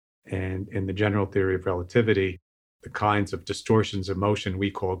 And in the general theory of relativity, the kinds of distortions of motion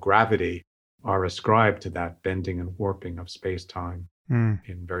we call gravity are ascribed to that bending and warping of space-time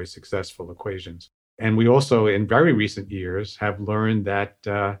in very successful equations. And we also, in very recent years, have learned that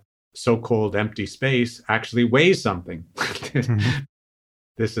so-called empty space actually weighs something.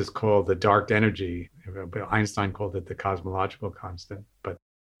 This is called the dark energy. Einstein called it the cosmological constant. But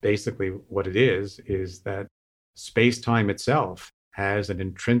basically what it is that space-time itself has an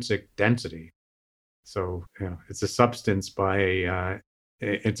intrinsic density. So, it's a substance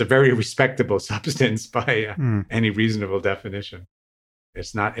it's a very respectable substance by any reasonable definition.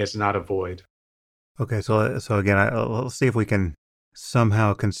 It's not a void. Okay, so again, let's see if we can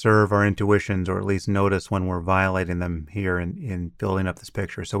somehow conserve our intuitions, or at least notice when we're violating them here in building up this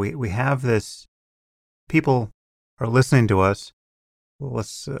picture. So we have this, people are listening to us. Well,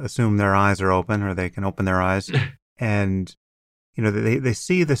 let's assume their eyes are open, or they can open their eyes, and they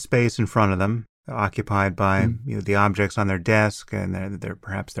see the space in front of them, occupied by the objects on their desk and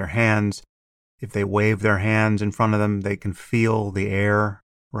perhaps their hands. If they wave their hands in front of them, they can feel the air,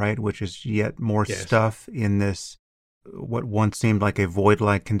 right, which is yet more stuff in this, what once seemed like a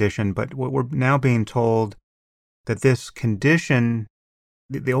void-like condition. But what we're now being told, that this condition,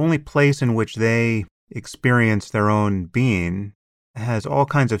 the only place in which they experience their own being, has all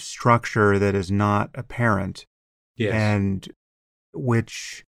kinds of structure that is not apparent, and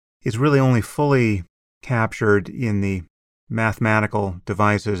which is really only fully captured in the mathematical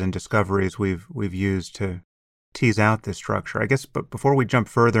devices and discoveries we've used to tease out this structure. I guess, but before we jump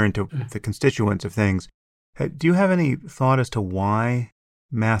further into the constituents of things, do you have any thought as to why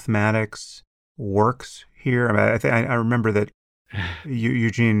mathematics works here? I mean, I remember that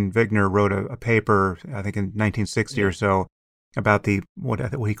Eugene Wigner wrote a paper, I think in 1960 or so, about what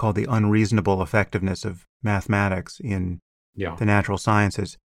he called the unreasonable effectiveness of mathematics in the natural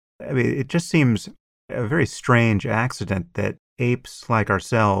sciences. I mean, it just seems a very strange accident that apes like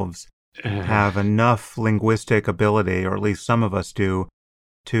ourselves have enough linguistic ability, or at least some of us do,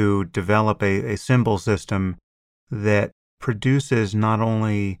 to develop a symbol system that produces not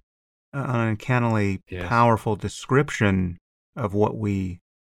only an uncannily powerful description of what we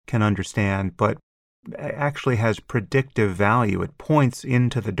can understand, but actually has predictive value. It points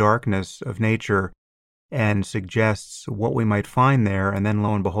into the darkness of nature and suggests what we might find there, and then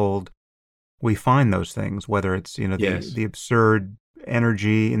lo and behold, we find those things, whether it's the absurd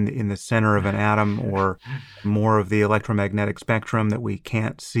energy in the center of an atom, or more of the electromagnetic spectrum that we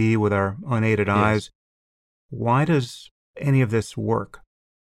can't see with our unaided eyes. Why does any of this work?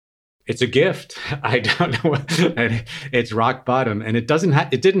 It's a gift. I don't know. It's rock bottom, and it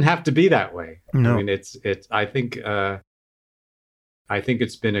didn't have to be that way. No. I mean, I think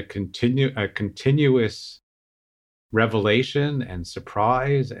it's been a continuous revelation and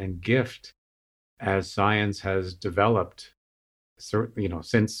surprise and gift as science has developed. Certainly,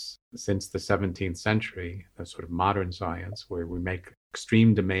 since the 17th century, the sort of modern science, where we make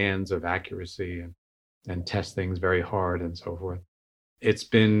extreme demands of accuracy and test things very hard and so forth.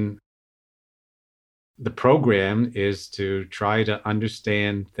 The program is to try to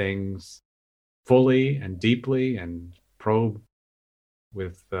understand things fully and deeply and probe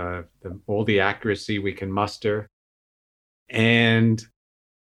with all the accuracy we can muster, and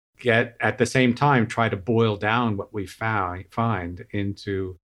at the same time try to boil down what we find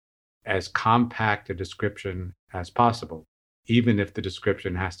into as compact a description as possible, even if the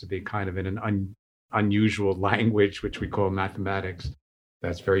description has to be kind of in an unusual language, which we call mathematics.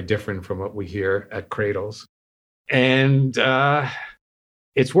 That's very different from what we hear at Cradles. And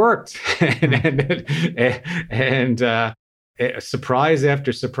it's worked. and surprise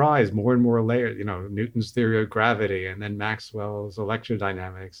after surprise, more and more layers, Newton's theory of gravity, and then Maxwell's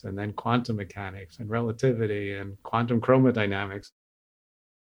electrodynamics, and then quantum mechanics and relativity and quantum chromodynamics.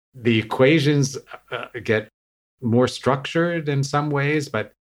 The equations get more structured in some ways,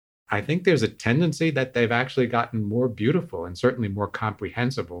 but I think there's a tendency that they've actually gotten more beautiful and certainly more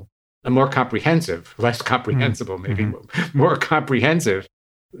comprehensible, less comprehensible, maybe more comprehensive,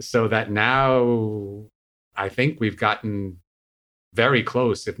 so that now I think we've gotten very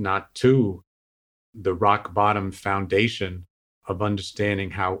close, if not to the rock bottom foundation of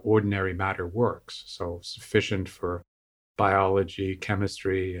understanding how ordinary matter works. So sufficient for biology,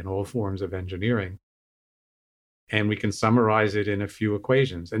 chemistry, and all forms of engineering. And we can summarize it in a few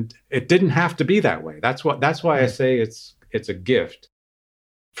equations. And it didn't have to be that way. That's why I say it's a gift.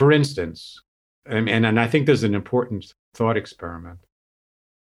 For instance, and I think there's an important thought experiment.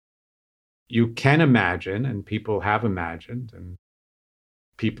 You can imagine, and people have imagined, and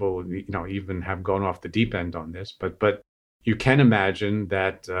people even have gone off the deep end on this, but you can imagine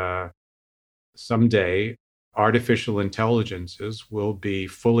that someday artificial intelligences will be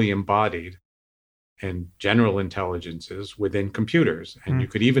fully embodied and general intelligences within computers. And you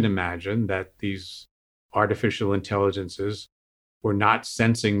could even imagine that these artificial intelligences were not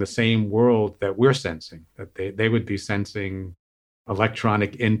sensing the same world that we're sensing, that they would be sensing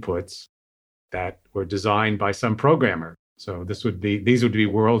electronic inputs that were designed by some programmer. So these would be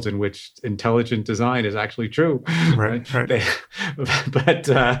worlds in which intelligent design is actually true. Right.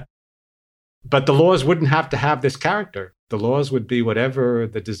 But the laws wouldn't have to have this character. The laws would be whatever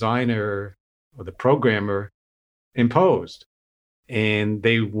the designer or the programmer imposed. And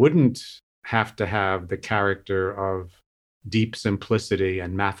they wouldn't have to have the character of deep simplicity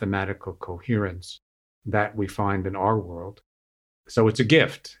and mathematical coherence that we find in our world. So it's a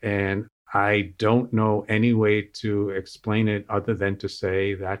gift. And I don't know any way to explain it other than to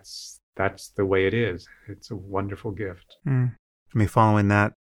say that's the way it is. It's a wonderful gift. I mean, following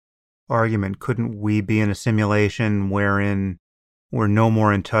that argument, couldn't we be in a simulation wherein we're no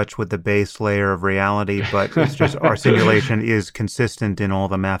more in touch with the base layer of reality, but it's just our simulation is consistent in all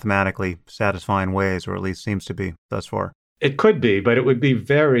the mathematically satisfying ways, or at least seems to be thus far? It could be, but it would be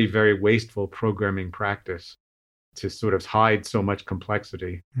very, very wasteful programming practice to sort of hide so much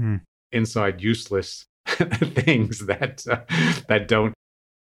complexity inside useless things that don't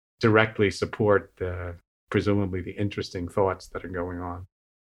directly support presumably the interesting thoughts that are going on,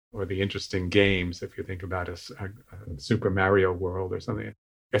 or the interesting games, if you think about a Super Mario world or something.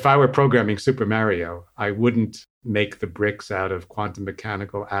 If I were programming Super Mario, I wouldn't make the bricks out of quantum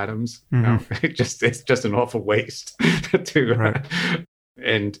mechanical atoms. No, it's just an awful waste.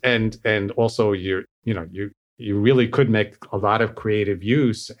 And also you you really could make a lot of creative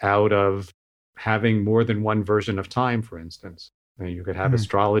use out of having more than one version of time, for instance. And you could have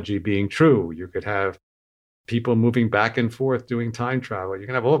astrology being true. You could have people moving back and forth doing time travel. You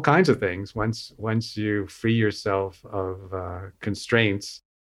can have all kinds of things once you free yourself of constraints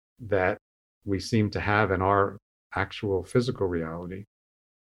that we seem to have in our actual physical reality.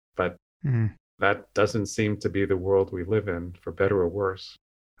 But that doesn't seem to be the world we live in, for better or worse.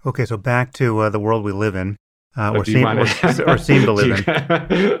 Okay, so back to the world we live in, or seem to live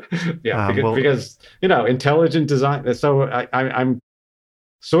in. Yeah, because intelligent design. So I'm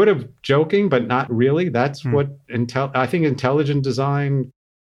sort of joking, but not really. That's what I think intelligent design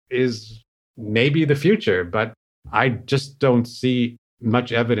is maybe the future, but I just don't see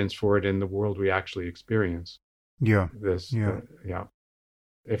much evidence for it in the world we actually experience. Yeah.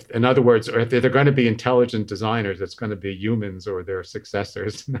 If, in other words, or if they're going to be intelligent designers, it's going to be humans or their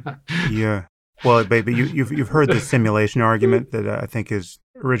successors. Yeah. Well, baby, you've heard the simulation argument that I think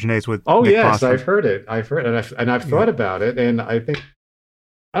originates with. Oh, Nick yes, Bostrom. I've heard it. I've thought about it, and I think.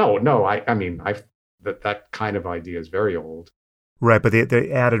 Oh no, I mean, that kind of idea is very old. Right, but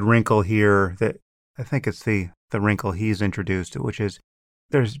the added wrinkle here that I think it's the wrinkle he's introduced, which is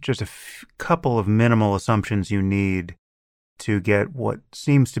there's just a couple of minimal assumptions you need to get what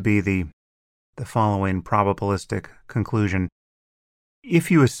seems to be the following probabilistic conclusion. If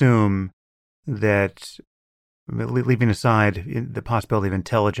you assume that, leaving aside the possibility of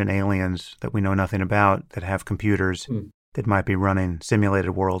intelligent aliens that we know nothing about that have computers that might be running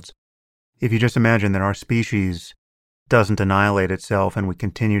simulated worlds, if you just imagine that our species doesn't annihilate itself and we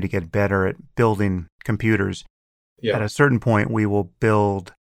continue to get better at building computers, at a certain point we will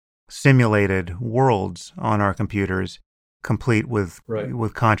build simulated worlds on our computers, complete with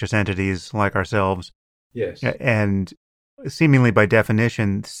conscious entities like ourselves. Yes. And seemingly by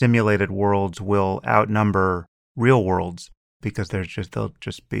definition, simulated worlds will outnumber real worlds because they'll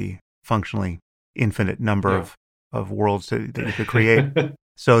just be functionally infinite number of worlds that you could create.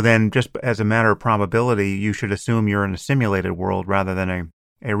 So then, just as a matter of probability, you should assume you're in a simulated world rather than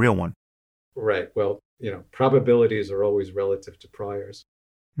a real one. Right. Well, probabilities are always relative to priors,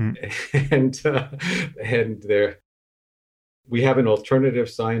 and we have an alternative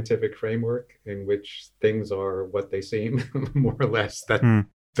scientific framework in which things are what they seem, more or less. That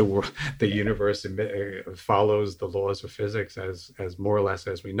the universe follows the laws of physics as more or less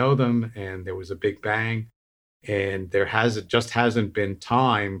as we know them, and there was a Big Bang. And there just hasn't been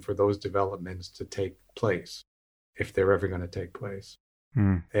time for those developments to take place, if they're ever going to take place.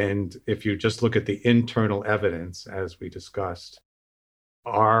 And if you just look at the internal evidence, as we discussed,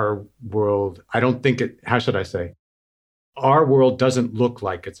 our world, our world doesn't look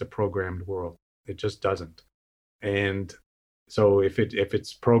like it's a programmed world. It just doesn't. And so if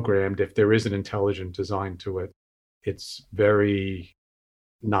it's programmed, if there is an intelligent design to it, it's very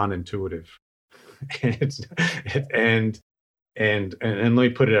non-intuitive. And let me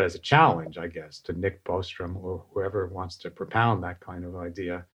put it as a challenge, I guess, to Nick Bostrom or whoever wants to propound that kind of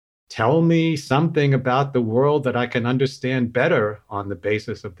idea. Tell me something about the world that I can understand better on the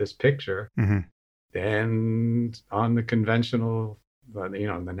basis of this picture than on the conventional,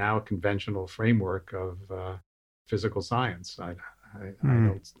 the now conventional framework of physical science. I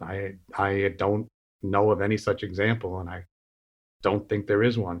don't know of any such example, and I don't think there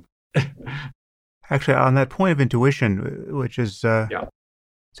is one. Actually, on that point of intuition, which is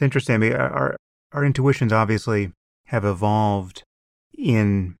it's interesting. I mean, our intuitions obviously have evolved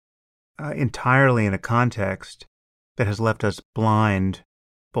entirely in a context that has left us blind,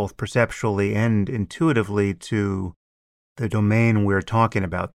 both perceptually and intuitively, to the domain we're talking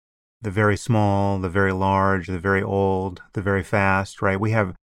about. The very small, the very large, the very old, the very fast. Right? We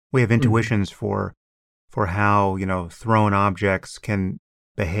have intuitions for how thrown objects can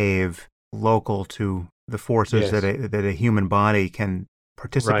behave local to the forces that a human body can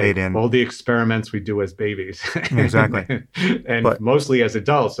participate in. All the experiments we do as babies. Exactly. But mostly as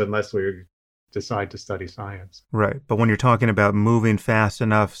adults, unless we decide to study science. Right. But when you're talking about moving fast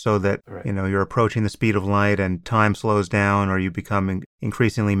enough so that, you're approaching the speed of light and time slows down, or you become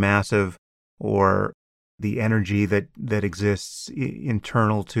increasingly massive, or the energy that exists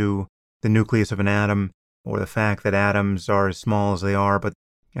internal to the nucleus of an atom, or the fact that atoms are as small as they are,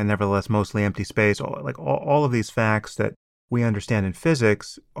 and nevertheless mostly empty space, all of these facts that we understand in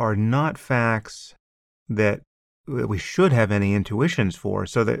physics are not facts that we should have any intuitions for.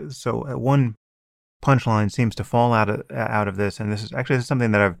 So one punchline seems to fall out of this, and this is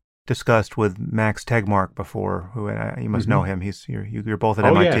something that I've discussed with Max Tegmark before, who you must know him. You're both at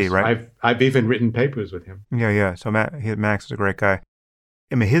MIT, yes. right? I've even written papers with him. Yeah. So Max is a great guy.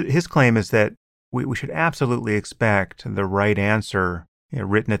 I mean, his claim is that we should absolutely expect the right answer,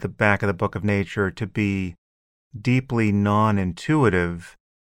 written at the back of the Book of Nature, to be deeply non-intuitive,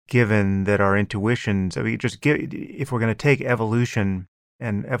 given that our intuitions, I mean, if we're going to take evolution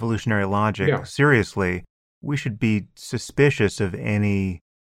and evolutionary logic Yeah. seriously, we should be suspicious of any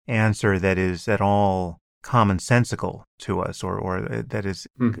answer that is at all commonsensical to us, or that is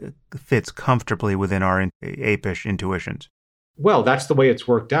fits comfortably within our apish intuitions. Well, that's the way it's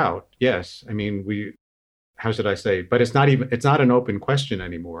worked out. Yes. I mean, how should I say? But it's not an open question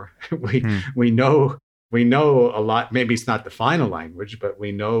anymore. We know a lot. Maybe it's not the final language, but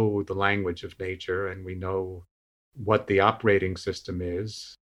we know the language of nature, and we know what the operating system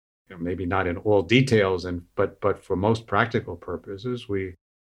is. Maybe not in all details, but for most practical purposes, we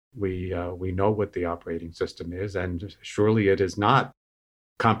know what the operating system is, and surely it is not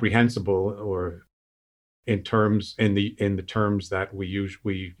comprehensible or in the terms that we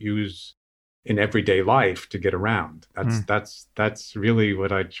use in everyday life to get around. That's really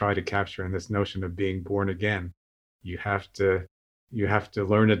what I try to capture in this notion of being born again. You have to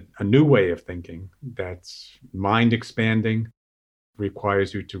learn a new way of thinking that's mind expanding,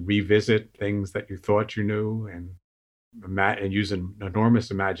 requires you to revisit things that you thought you knew, and use an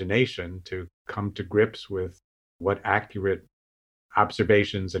enormous imagination to come to grips with what accurate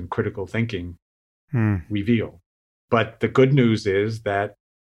observations and critical thinking reveal. But the good news is that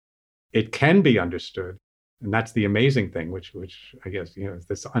it can be understood. And that's the amazing thing, which I guess,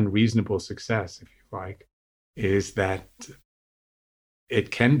 this unreasonable success, if you like, is that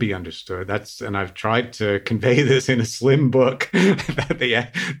it can be understood. And I've tried to convey this in a slim book, which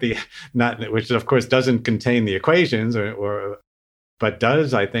of course doesn't contain the equations, but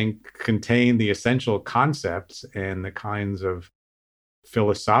does, I think, contain the essential concepts and the kinds of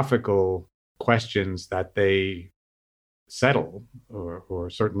philosophical questions that they settle or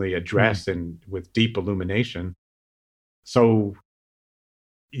certainly address with deep illumination. So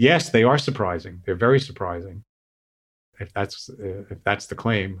yes, they are surprising. They're very surprising. If that's the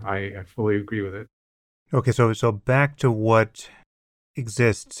claim, I fully agree with it. Okay, so back to what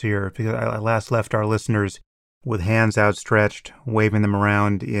exists here, because I last left our listeners with hands outstretched, waving them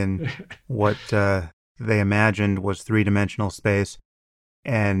around in what they imagined was three-dimensional space,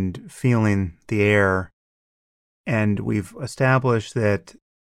 and feeling the air. And we've established that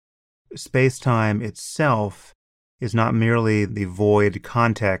space-time itself is not merely the void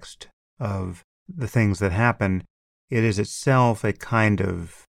context of the things that happen. It is itself a kind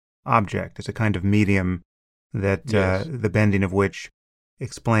of object. It's a kind of medium that the bending of which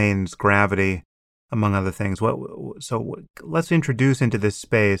explains gravity, among other things. So let's introduce into this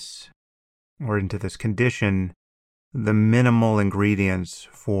space, or into this condition, the minimal ingredients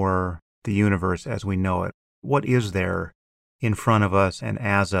for the universe as we know it. What is there in front of us and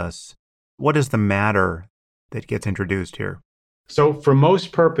as us? What is the matter that gets introduced here? So for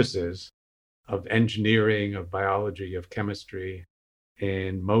most purposes of engineering, of biology, of chemistry,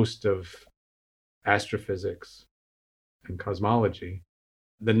 and most of astrophysics and cosmology,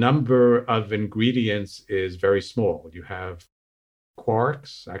 the number of ingredients is very small. You have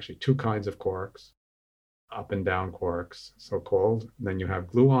quarks, actually two kinds of quarks, up and down quarks, so-called. Then you have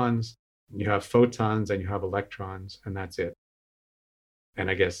gluons, you have photons, and you have electrons, and that's it. And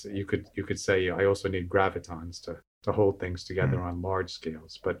I guess you could say I also need gravitons to hold things together on large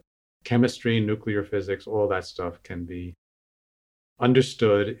scales. But chemistry, nuclear physics, all that stuff can be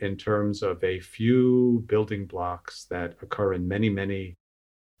understood in terms of a few building blocks that occur in many, many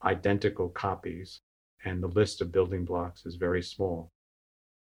identical copies. And the list of building blocks is very small.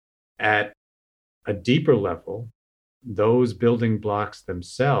 At a deeper level, those building blocks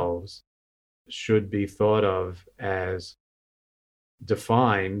themselves should be thought of as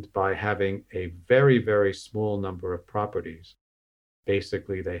defined by having a very, very small number of properties.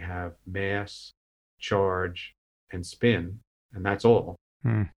 Basically, they have mass, charge, and spin, and that's all.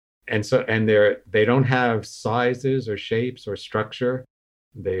 And they don't have sizes or shapes or structure.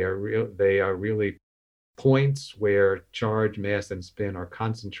 They are really points where charge, mass, and spin are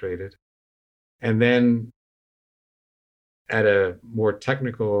concentrated. And then at a more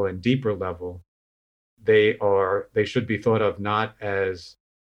technical and deeper level, they should be thought of not as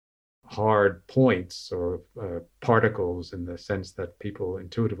hard points or particles in the sense that people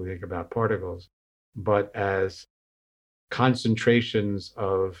intuitively think about particles, but as concentrations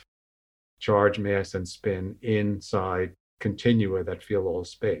of charge, mass, and spin inside continua that fill all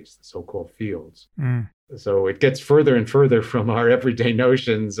space, the so-called fields. So it gets further and further from our everyday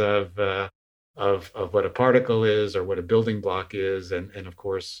notions of what a particle is or what a building block is, and of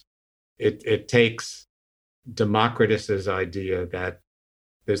course, it takes Democritus's idea that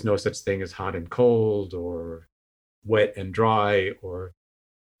there's no such thing as hot and cold or wet and dry or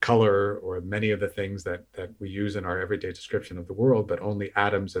color or many of the things that we use in our everyday description of the world, but only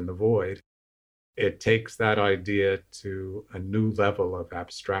atoms and the void. It takes that idea to a new level of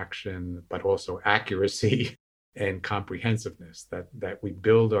abstraction, but also accuracy and comprehensiveness, that we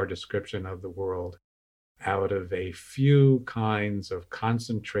build our description of the world out of a few kinds of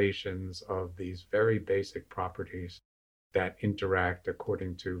concentrations of these very basic properties that interact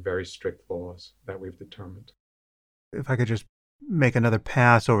according to very strict laws that we've determined. If I could just make another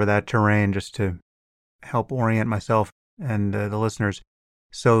pass over that terrain just to help orient myself and the listeners.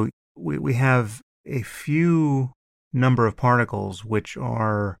 So we have a few number of particles which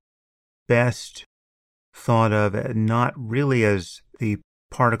are best thought of not really as the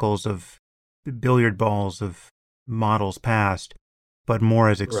particles of billiard balls of models past, but more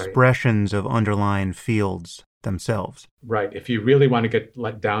as expressions of underlying fields themselves. Right. If you really want to get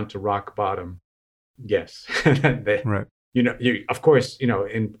let down to rock bottom, yes. Right. Of course,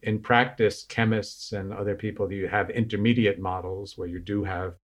 in practice, chemists and other people, you have intermediate models where you do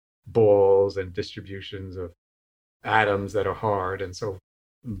have balls and distributions of atoms that are hard. And so,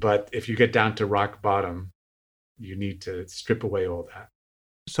 but if you get down to rock bottom, you need to strip away all that.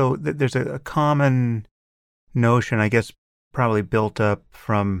 So there's a common notion, I guess, probably built up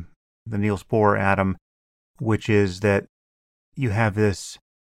from the Niels Bohr atom, which is that you have this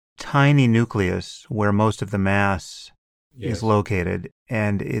tiny nucleus where most of the mass is located,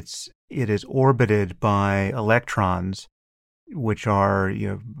 and it is orbited by electrons, which are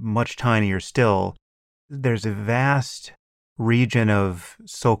much tinier still. There's a vast region of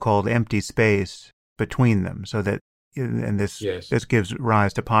so-called empty space between them, so that this gives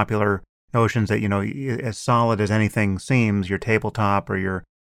rise to popular notions that as solid as anything seems, your tabletop or your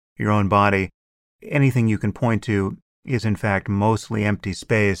own body, anything you can point to is in fact mostly empty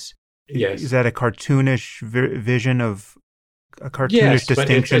space. Yes. Is that a cartoonish vision of a cartoonish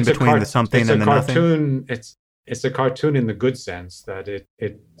distinction between the something and the nothing? It's a cartoon in the good sense that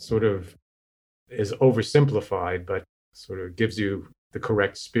it sort of is oversimplified, but sort of gives you the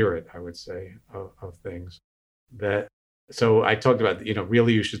correct spirit, I would say, of things. So I talked about,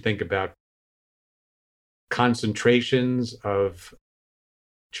 really you should think about concentrations of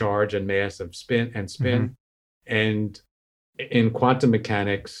charge and mass of spin. Mm-hmm. And in quantum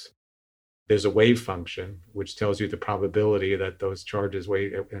mechanics, there's a wave function, which tells you the probability that those charges,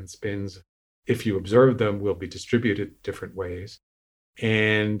 wave, and spins, if you observe them, will be distributed different ways.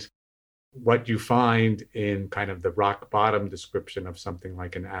 And what you find in kind of the rock bottom description of something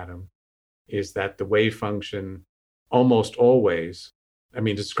like an atom is that the wave function almost always,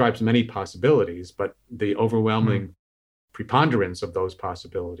 describes many possibilities, but the overwhelming preponderance of those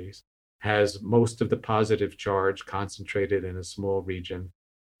possibilities has most of the positive charge concentrated in a small region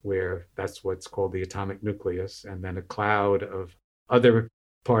where that's what's called the atomic nucleus, and then a cloud of other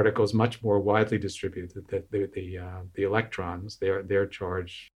particles much more widely distributed. The electrons, their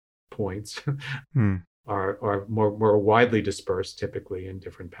charge points are more widely dispersed, typically in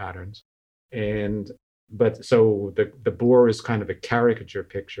different patterns. But so the Bohr is kind of a caricature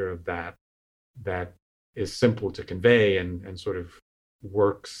picture of that is simple to convey and sort of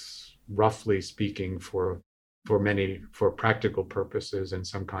works, roughly speaking, for practical purposes in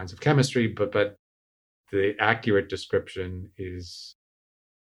some kinds of chemistry, but the accurate description is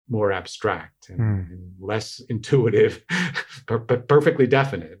more abstract and less intuitive, but perfectly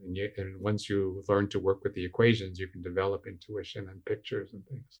definite. And once you learn to work with the equations, you can develop intuition and pictures and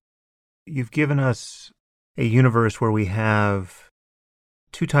things. You've given us a universe where we have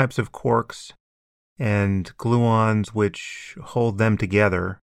two types of quarks and gluons which hold them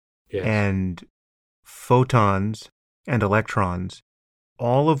together, and photons and electrons,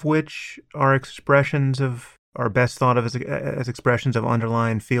 all of which are best thought of as expressions of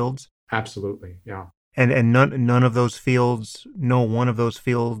underlying fields. Absolutely, yeah. And none of those fields, no one of those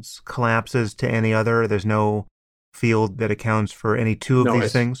fields collapses to any other. There's no field that accounts for any two of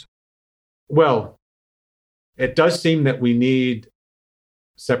these things. Well, it does seem that we need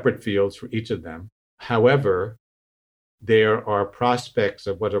separate fields for each of them. However, there are prospects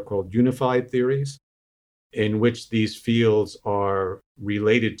of what are called unified theories, in which these fields are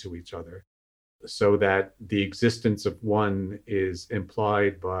related to each other, so that the existence of one is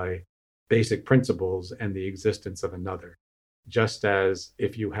implied by basic principles and the existence of another. Just as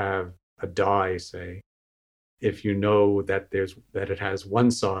if you have a die, say, if you know that it has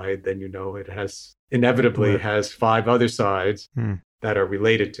one side, then it has inevitably has five other sides that are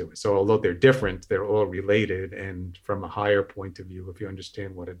related to it. So although they're different, they're all related. And from a higher point of view, if you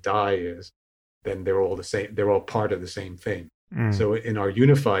understand what a die is, then they're all the same. They're all part of the same thing. So in our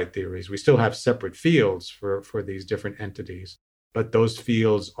unified theories, we still have separate fields for these different entities, but those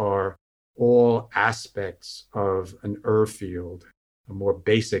fields are all aspects of an field, a more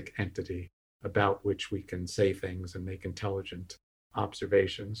basic entity about which we can say things and make intelligent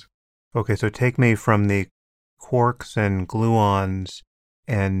observations. Okay, so take me from the quarks and gluons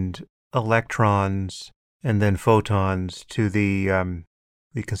and electrons and then photons to the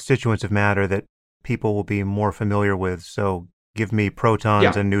constituents of matter that people will be more familiar with. So give me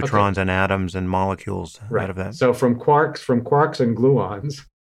protons and neutrons and atoms and molecules out of that. So from quarks and gluons,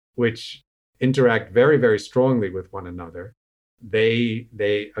 which interact very, very strongly with one another, they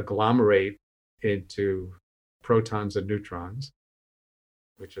agglomerate into protons and neutrons,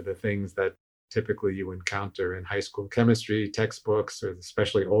 which are the things that typically you encounter in high school chemistry textbooks, or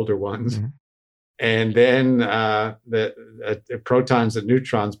especially older ones. Mm-hmm. And then the protons and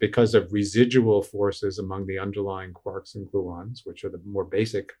neutrons, because of residual forces among the underlying quarks and gluons, which are the more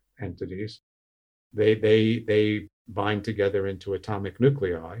basic entities, they bind together into atomic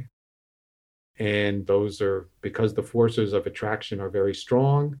nuclei. And those are, because the forces of attraction are very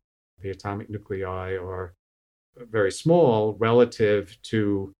strong, the atomic nuclei are very small relative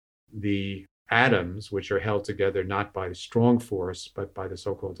to the atoms, which are held together not by strong force, but by the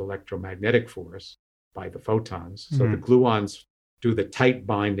so-called electromagnetic force, by the photons. Mm-hmm. So the gluons do the tight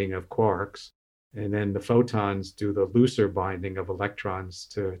binding of quarks, and then the photons do the looser binding of electrons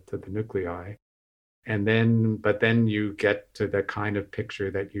to the nuclei. And then you get to the kind of picture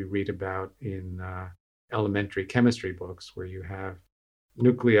that you read about in elementary chemistry books, where you have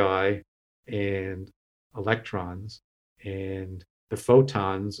nuclei and electrons, and the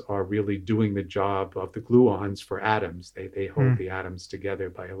photons are really doing the job of the gluons for atoms. They hold the atoms together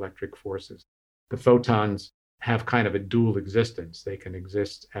by electric forces. The photons have kind of a dual existence. They can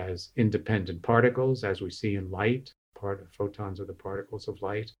exist as independent particles, as we see in light. Photons are the particles of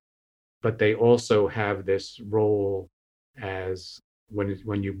light. But they also have this role as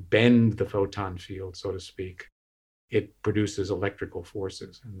when you bend the photon field, so to speak, it produces electrical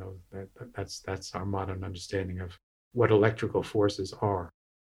forces. And that's our modern understanding of what electrical forces are.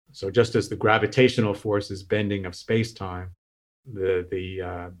 So just as the gravitational force is bending of space-time,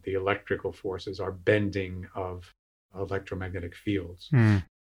 the electrical forces are bending of electromagnetic fields.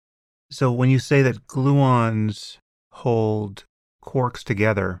 So when you say that gluons hold quarks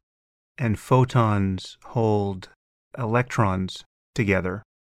together and photons hold electrons together,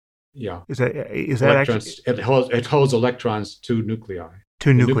 is that electrons, actually it holds electrons to nuclei.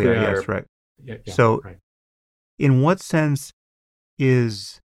 To nuclei, yes, right. Yeah, so right. In what sense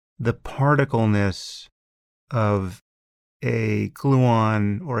is the particleness of a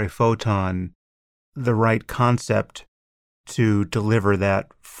gluon or a photon the right concept to deliver that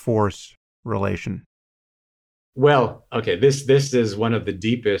force relation? Well, okay, this is one of the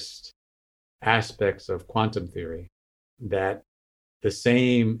deepest aspects of quantum theory, that the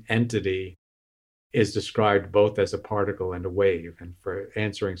same entity is described both as a particle and a wave. And for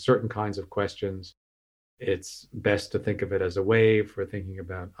answering certain kinds of questions, it's best to think of it as a wave. For thinking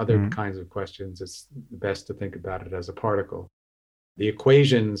about other kinds of questions, it's best to think about it as a particle. The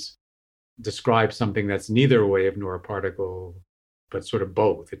equations describe something that's neither a wave nor a particle, but sort of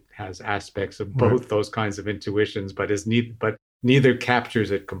both. It has aspects of both those kinds of intuitions, but neither captures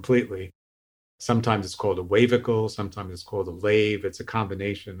it completely. Sometimes it's called a wavicle, sometimes it's called a lave. It's a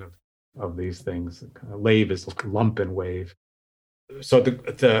combination of these things. A lave is a lump and wave. So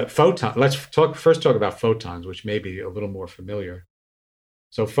the photon, let's first talk about photons, which may be a little more familiar.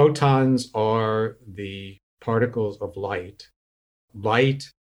 So photons are the particles of light. Light,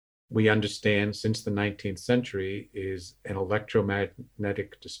 we understand since the 19th century, is an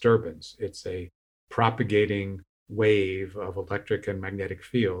electromagnetic disturbance. It's a propagating wave of electric and magnetic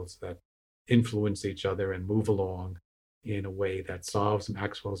fields that influence each other and move along in a way that solves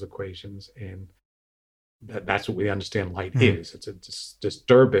Maxwell's equations. And that's what we understand light is. It's a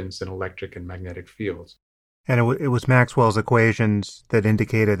disturbance in electric and magnetic fields. And it was Maxwell's equations that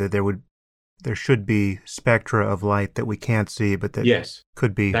indicated that there should be spectra of light that we can't see, but that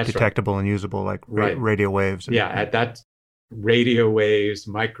could be detectable and usable, like radio waves. At that, radio waves,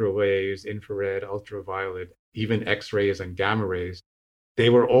 microwaves, infrared, ultraviolet, even X-rays and gamma rays, they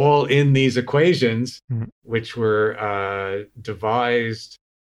were all in these equations, which were devised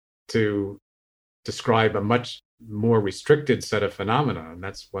to describe a much more restricted set of phenomena. And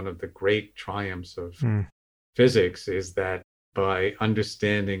that's one of the great triumphs of physics, is that by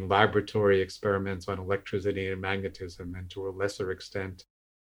understanding laboratory experiments on electricity and magnetism, and to a lesser extent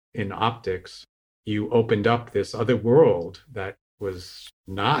in optics, you opened up this other world that was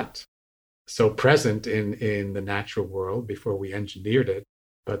not so present in the natural world before we engineered it,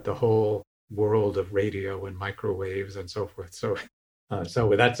 but the whole world of radio and microwaves and so forth. So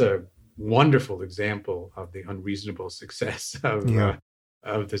that's a wonderful example of the unreasonable success of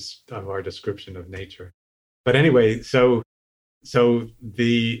our description of nature. But anyway, so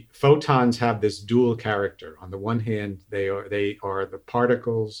the photons have this dual character. On the one hand, they are the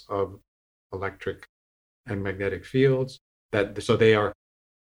particles of electric and magnetic fields. So they are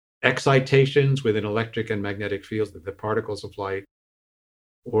excitations within electric and magnetic fields, that the particles of light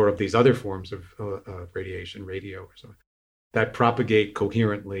or of these other forms of radiation, radio or so, that propagate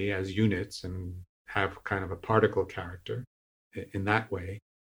coherently as units and have kind of a particle character in that way.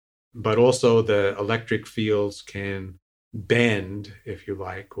 But also the electric fields can bend, if you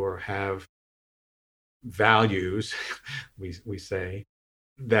like, or have values, we say,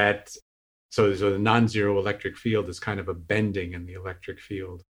 that so the non-zero electric field is kind of a bending in the electric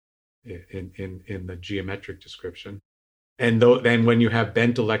field in the geometric description. And then when you have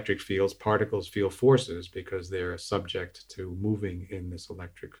bent electric fields, particles feel forces because they're subject to moving in this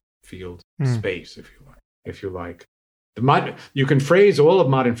electric field space, if you like. You can phrase all of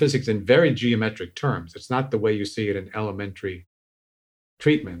modern physics in very geometric terms. It's not the way you see it in elementary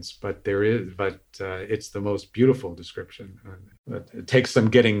treatments, but it's the most beautiful description. It takes some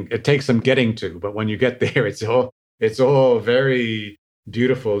getting to, but when you get there, it's all very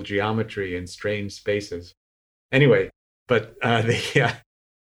beautiful geometry in strange spaces. Anyway, but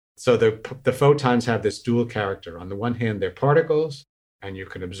so the photons have this dual character. On the one hand, they're particles, and you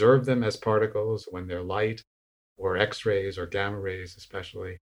can observe them as particles when they're light, or X-rays or gamma rays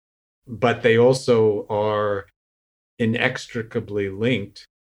especially. But they also are inextricably linked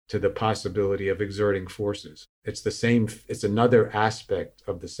to the possibility of exerting forces. It's another aspect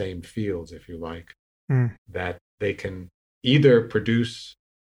of the same fields, if you like, that they can either produce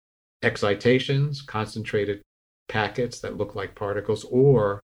excitations, concentrated packets that look like particles,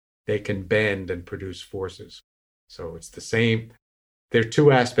 or they can bend and produce forces. So it's the same. They're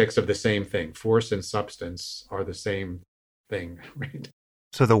two aspects of the same thing. Force and substance are the same thing, right?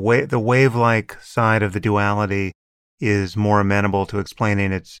 So the wave-like side of the duality is more amenable to explaining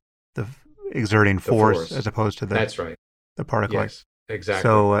the exerting force as opposed to that's right, the particle. Yes, exactly.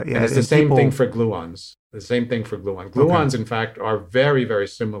 So and it's the same thing for gluons. Gluons, in fact, are very, very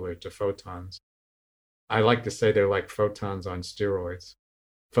similar to photons. I like to say they're like photons on steroids.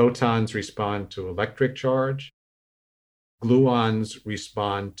 Photons respond to electric charge. Gluons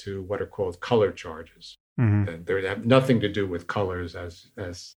respond to what are called color charges. Mm-hmm. They have nothing to do with colors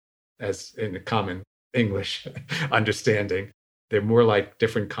as in the common English understanding. They're more like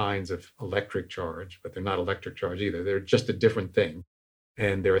different kinds of electric charge, but they're not electric charge either. They're just a different thing.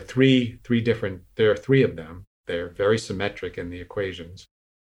 And there are three of them. They're very symmetric in the equations.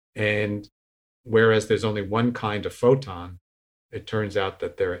 And whereas there's only one kind of photon, it turns out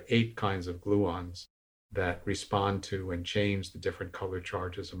that there are 8 kinds of gluons that respond to and change the different color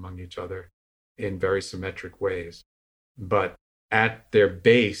charges among each other in very symmetric ways. But at their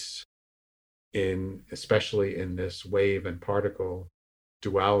base, especially in this wave and particle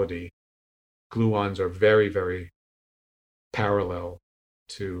duality, gluons are very, very parallel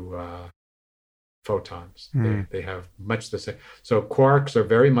to photons. They have much the same. So quarks are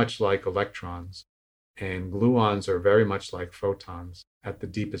very much like electrons, and gluons are very much like photons at the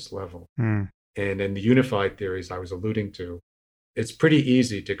deepest level. And in the unified theories I was alluding to, it's pretty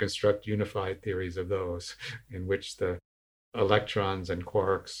easy to construct unified theories of those, in which the electrons and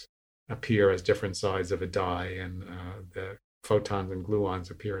quarks appear as different sides of a die, and the photons and gluons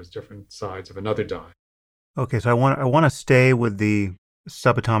appear as different sides of another die. Okay, so I want to stay with the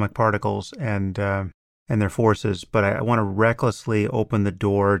subatomic particles and their forces, but I want to recklessly open the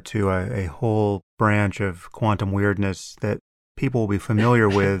door to a whole branch of quantum weirdness that people will be familiar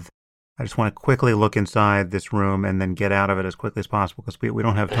with. I just want to quickly look inside this room and then get out of it as quickly as possible, because we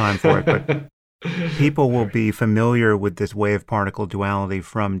don't have time for it. But people will be familiar with this wave-particle duality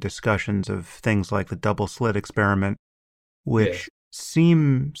from discussions of things like the double-slit experiment, which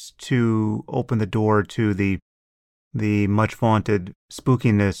seems to open the door to the much-vaunted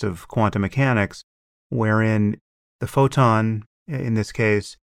spookiness of quantum mechanics, wherein the photon, in this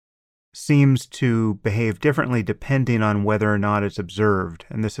case, seems to behave differently depending on whether or not it's observed.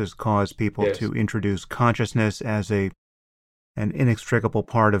 And this has caused people to introduce consciousness as an inextricable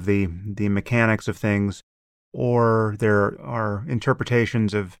part of the mechanics of things, or there are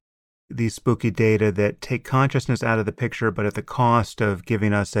interpretations of these spooky data that take consciousness out of the picture, but at the cost of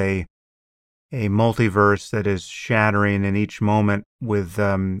giving us a multiverse that is shattering in each moment with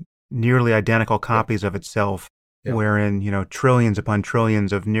nearly identical copies of itself Yeah. wherein, trillions upon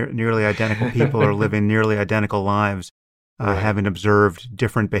trillions of nearly identical people are living nearly identical lives, Right. having observed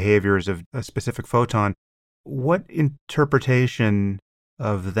different behaviors of a specific photon. What interpretation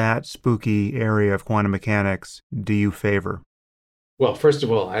of that spooky area of quantum mechanics do you favor? Well, first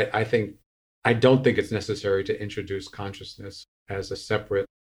of all, I don't think it's necessary to introduce consciousness as a separate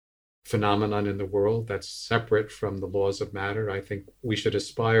phenomenon in the world that's separate from the laws of matter. I think we should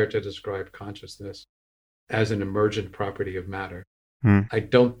aspire to describe consciousness as an emergent property of matter. I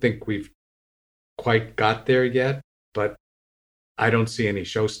don't think we've quite got there yet, but I don't see any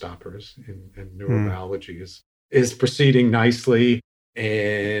showstoppers, and neurobiology is proceeding nicely.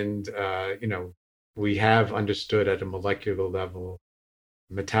 And, we have understood at a molecular level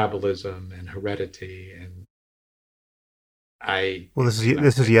metabolism and heredity. And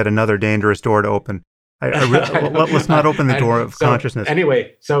this is yet another dangerous door to open. Let's not open the door of consciousness.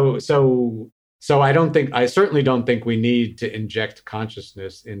 Anyway, so I certainly don't think we need to inject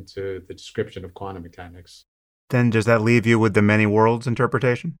consciousness into the description of quantum mechanics. Then does that leave you with the many worlds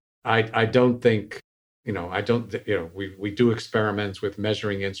interpretation? I don't think, we do experiments with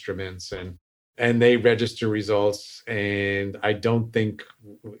measuring instruments and they register results. And I don't think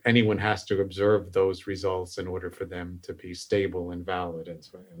anyone has to observe those results in order for them to be stable and valid. And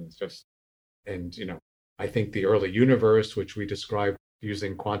so it's just, I think the early universe, which we described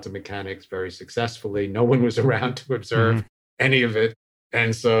using quantum mechanics very successfully, no one was around to observe any of it.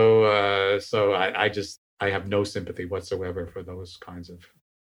 And so I have no sympathy whatsoever for those kinds of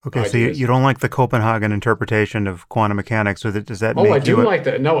Okay, ideas. so you don't like the Copenhagen interpretation of quantum mechanics, so does that make you... I do like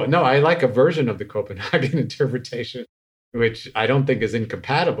that. No, I like a version of the Copenhagen interpretation, which I don't think is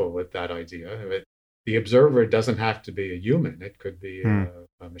incompatible with that idea. The observer doesn't have to be a human. It could be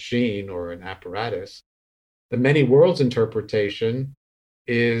a machine or an apparatus. The many worlds interpretation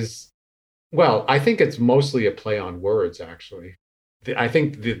is, well, I think it's mostly a play on words, actually. I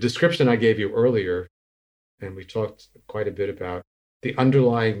think the description I gave you earlier, and we talked quite a bit about the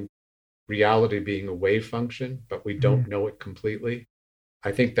underlying reality being a wave function, but we don't know it completely.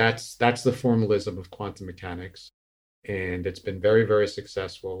 I think that's the formalism of quantum mechanics, and it's been very, very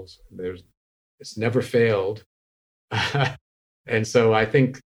successful. It's never failed. And so I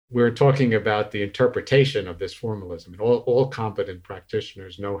think we're talking about the interpretation of this formalism. And all competent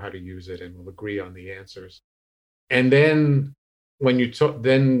practitioners know how to use it and will agree on the answers. And then when you talk,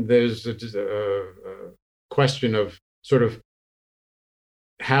 then there's a question of sort of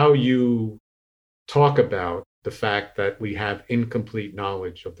how you talk about the fact that we have incomplete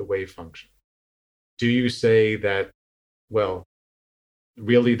knowledge of the wave function. Do you say that, well,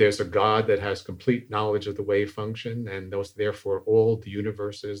 really there's a God that has complete knowledge of the wave function, and therefore all the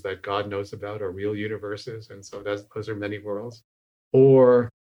universes that God knows about are real universes, and so those are many worlds?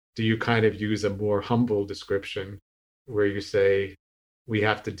 Or do you kind of use a more humble description where you say we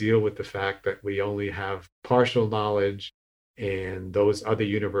have to deal with the fact that we only have partial knowledge and those other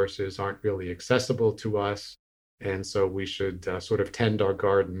universes aren't really accessible to us, and so we should sort of tend our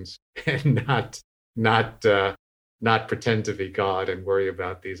gardens and not pretend to be God and worry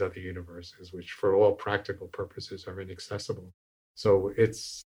about these other universes, which for all practical purposes are inaccessible. So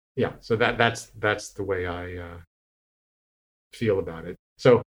so that's the way I feel about it.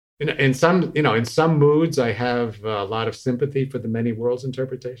 So in some moods, I have a lot of sympathy for the many worlds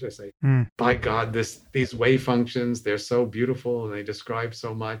interpretation. I say, by God, these wave functions, they're so beautiful and they describe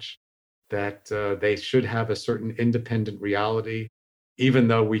so much that they should have a certain independent reality, even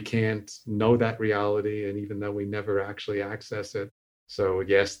though we can't know that reality and even though we never actually access it. So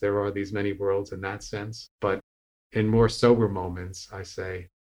yes, there are these many worlds in that sense. But in more sober moments, I say,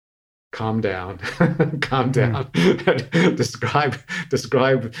 calm down, calm down. describe.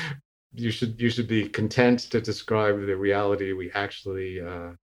 You should be content to describe the reality we actually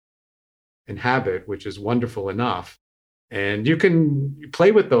inhabit, which is wonderful enough. And you can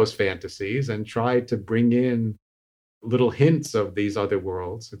play with those fantasies and try to bring in little hints of these other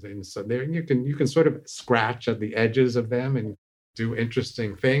worlds. And so there you can sort of scratch at the edges of them and do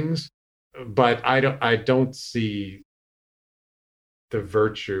interesting things. But I don't see the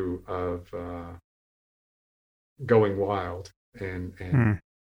virtue of going wild and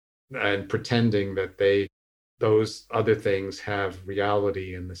pretending that those other things have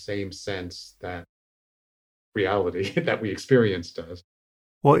reality in the same sense that reality that we experience does.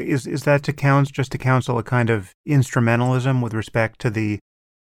 Well, is that just to counsel a kind of instrumentalism with respect to the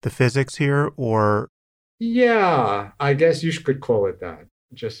physics here, or? Yeah, I guess you could call it that,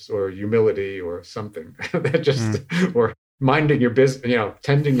 or humility or something. Or minding your business,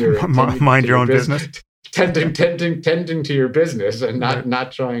 tending mind your own business. Tending to your business and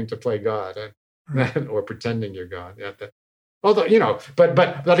not trying to play God. or pretending you're God. Yeah, although,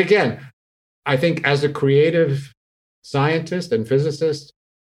 but again, I think as a creative scientist and physicist,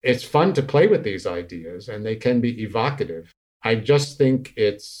 it's fun to play with these ideas and they can be evocative. I just think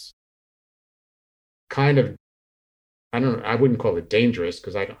it's kind of, I wouldn't call it dangerous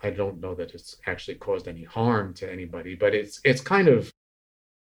because I don't know that it's actually caused any harm to anybody, but it's kind of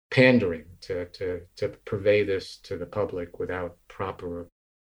pandering to purvey this to the public without proper,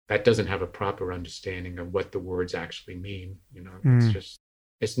 that doesn't have a proper understanding of what the words actually mean. It's just,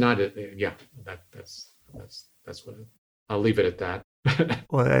 it's not that's what I'll leave it at that.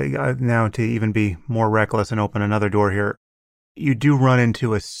 Well, now to even be more reckless and open another door here, you do run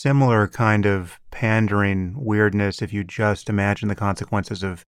into a similar kind of pandering weirdness if you just imagine the consequences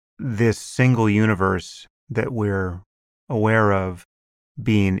of this single universe that we're aware of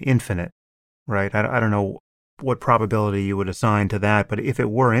being infinite, right? I don't know what probability you would assign to that, but if it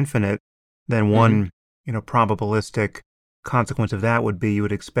were infinite, then one, probabilistic consequence of that would be you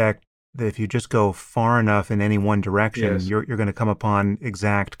would expect that if you just go far enough in any one direction, Yes. you're going to come upon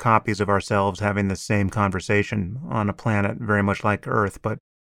exact copies of ourselves having the same conversation on a planet very much like Earth, but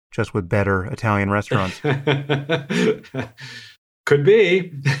just with better Italian restaurants. Could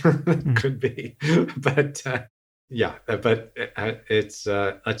be, could be, but yeah, but it's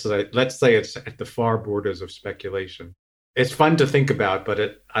let's say it's at the far borders of speculation. It's fun to think about, but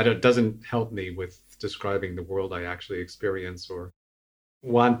it doesn't help me with describing the world I actually experience or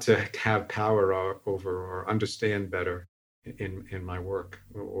want to have power over or understand better in my work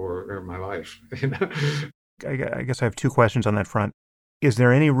or my life. I guess I have two questions on that front. Is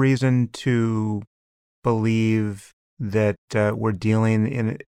there any reason to believe that we're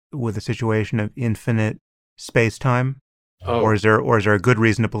dealing with a situation of infinite space-time? Oh. Or is there a good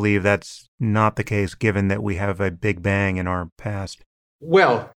reason to believe that's not the case, given that we have a Big Bang in our past?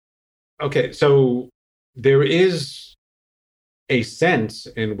 Well, okay, so there is a sense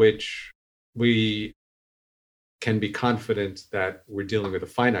in which we can be confident that we're dealing with a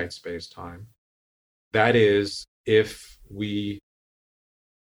finite space-time. That is, if we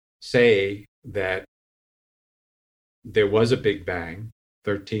say that there was a Big Bang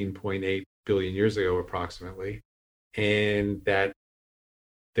 13.8 billion years ago approximately, and that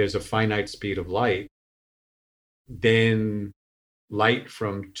there's a finite speed of light, then light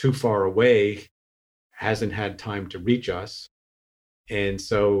from too far away hasn't had time to reach us. And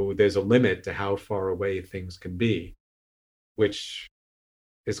so there's a limit to how far away things can be, which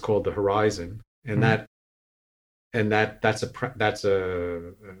is called the horizon. And that's a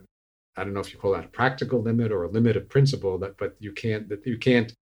I don't know if you call that a practical limit or a limit of principle, but you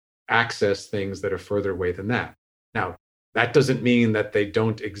can't access things that are further away than that. Now, that doesn't mean that they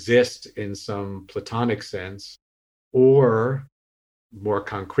don't exist in some Platonic sense, or more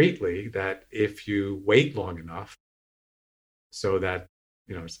concretely, that if you wait long enough, so that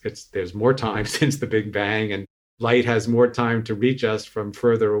there's more time since the Big Bang, and light has more time to reach us from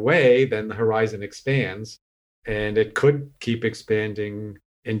further away, then the horizon expands, and it could keep expanding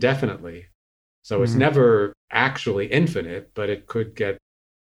indefinitely. So it's never actually infinite, but it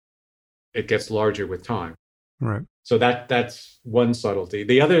gets larger with time. Right. So that's one subtlety.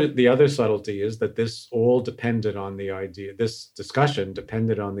 The other subtlety is that this all depended on the idea, this discussion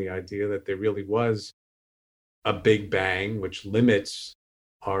depended on the idea that there really was a Big Bang, which limits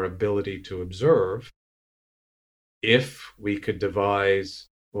our ability to observe. If we could devise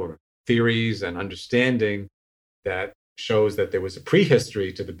or theories and understanding that shows that there was a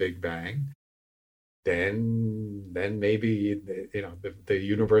prehistory to the Big Bang, then maybe the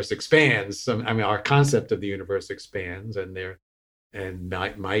universe expands. Our concept of the universe expands, and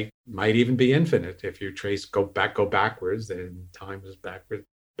might even be infinite if you go backwards, and time is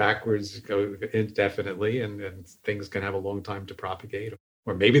backwards go indefinitely, and things can have a long time to propagate.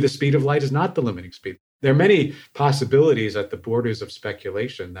 Or maybe the speed of light is not the limiting speed. There are many possibilities at the borders of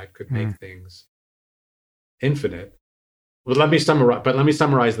speculation that could make things infinite. Well, let me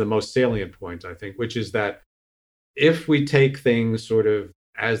summarize the most salient point, I think, which is that if we take things sort of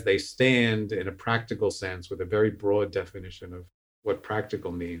as they stand in a practical sense, with a very broad definition of what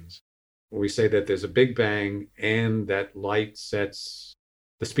practical means, we say that there's a Big Bang and that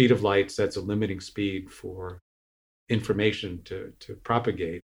the speed of light sets a limiting speed for information to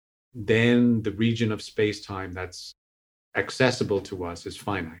propagate, then the region of space-time that's accessible to us is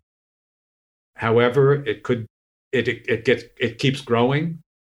finite. However, it keeps growing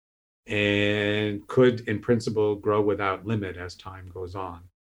and could, in principle, grow without limit as time goes on.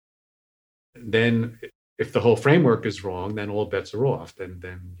 Then, if the whole framework is wrong, then all bets are off.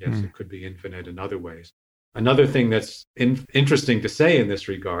 Then yes, it could be infinite in other ways. Another thing that's interesting to say in this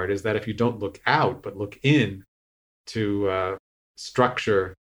regard is that if you don't look out, but look in to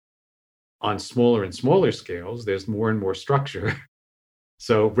structure on smaller and smaller scales, there's more and more structure.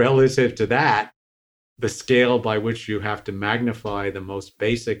 So relative to that, the scale by which you have to magnify the most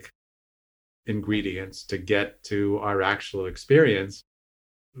basic ingredients to get to our actual experience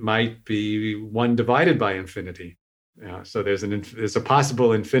might be 1 divided by infinity. So there's a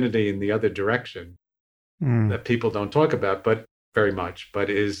possible infinity in the other direction that people don't talk about, but very much,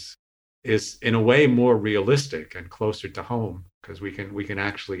 but is in a way more realistic and closer to home, because we can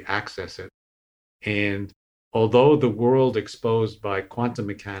actually access it. And although the world exposed by quantum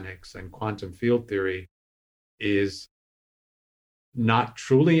mechanics and quantum field theory is not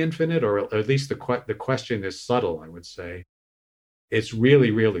truly infinite, or at least the question is subtle, I would say, it's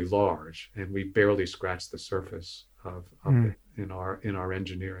really, really large, and we barely scratch the surface of it in our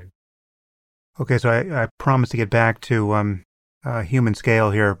engineering. Okay, so I promise to get back to human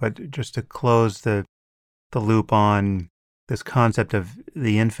scale here, but just to close the loop on this concept of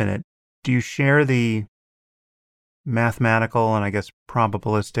the infinite, do you share the mathematical and I guess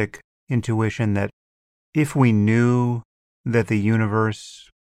probabilistic intuition that if we knew that the universe,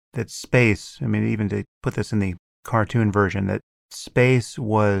 that space, I mean, even to put this in the cartoon version, that space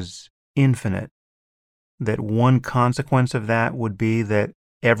was infinite, that one consequence of that would be that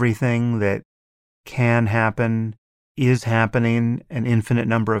everything that can happen is happening an infinite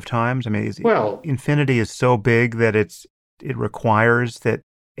number of times? I mean, infinity is so big that it requires that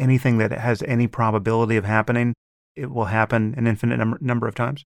anything that has any probability of happening, it will happen an infinite number of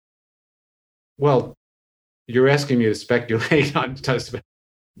times? Well, you're asking me to speculate on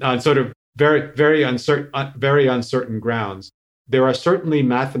sort of very, very uncertain grounds. There are certainly in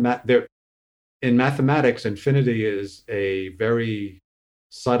mathematics, infinity is a very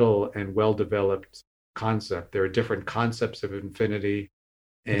subtle and well-developed concept. There are different concepts of infinity,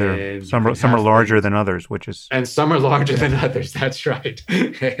 and some are larger than others, and some are larger than others. That's right.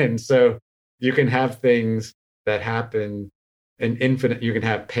 And so you can have things that happen in infinite. You can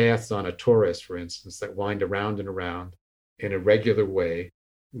have paths on a torus, for instance, that wind around and around in a regular way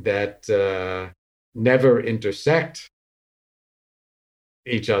that never intersect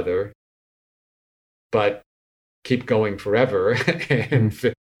each other, but keep going forever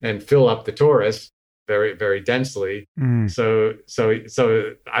and fill up the torus very, very densely. So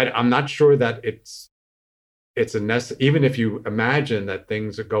I'm not sure that it's even if you imagine that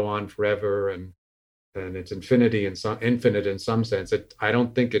things go on forever and it's infinite in some sense, I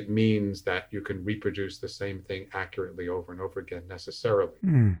don't think it means that you can reproduce the same thing accurately over and over again necessarily.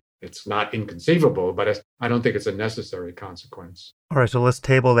 It's not inconceivable, but I don't think it's a necessary consequence. All right, so let's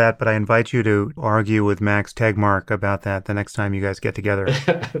table that, but I invite you to argue with Max Tegmark about that the next time you guys get together.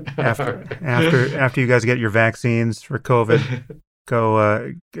 After you guys get your vaccines for COVID,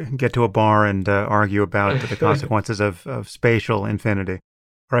 go get to a bar and argue about the consequences of spatial infinity.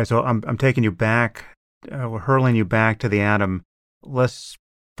 All right, so I'm taking you back, we're hurling you back to the atom. Let's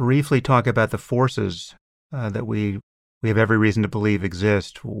briefly talk about the forces that we have every reason to believe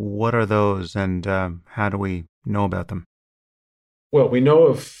exist. What are those, and how do we know about them? Well, we know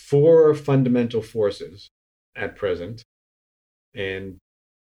of 4 fundamental forces at present. And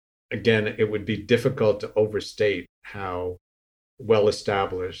again, it would be difficult to overstate how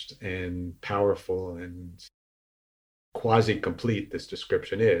well-established and powerful and quasi-complete this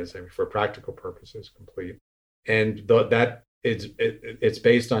description is. I mean, for practical purposes, complete. And it's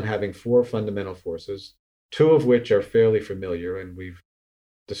based on having 4 fundamental forces, 2 of which are fairly familiar, and we've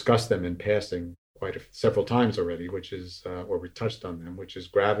discussed them in passing several times already, which is, or we touched on them, which is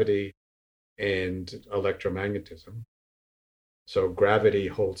gravity and electromagnetism. So gravity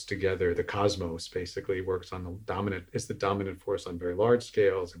holds together the cosmos, basically works on it's the dominant force on very large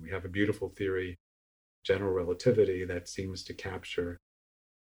scales. And we have a beautiful theory, general relativity, that seems to capture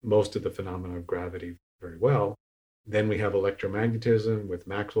most of the phenomena of gravity very well. Then we have electromagnetism with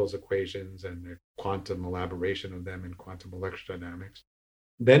Maxwell's equations and the quantum elaboration of them in quantum electrodynamics.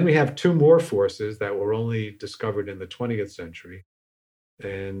 Then we have 2 more forces that were only discovered in the 20th century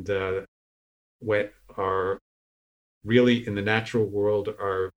and what are really in the natural world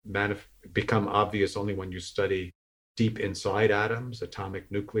become obvious only when you study deep inside atoms,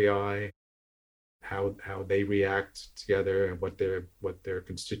 atomic nuclei, how they react together and what their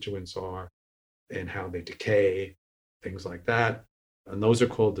constituents are and how they decay, things like that. And those are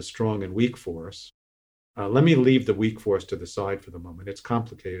called the strong and weak force. Let me leave the weak force to the side for the moment. It's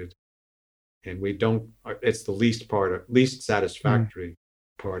complicated, and it's the least satisfactory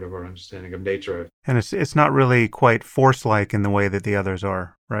part of our understanding of nature. And it's not really quite force-like in the way that the others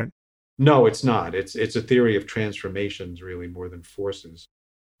are, right? No, it's not. It's a theory of transformations, really, more than forces.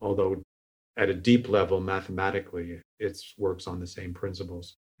 Although at a deep level, mathematically, it works on the same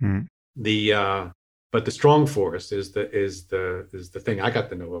principles. Mm. But the strong force is the thing I got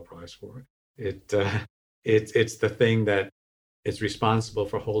the Nobel Prize for. It's the thing that is responsible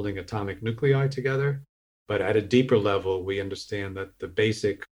for holding atomic nuclei together. But at a deeper level, we understand that the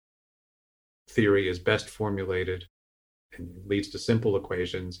basic theory is best formulated and leads to simple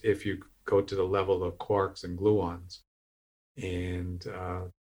equations if you go to the level of quarks and gluons. And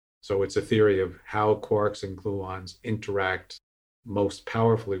so it's a theory of how quarks and gluons interact most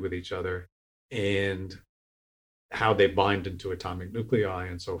powerfully with each other and how they bind into atomic nuclei.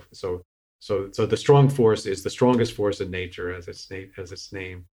 And so the strong force is the strongest force in nature, as its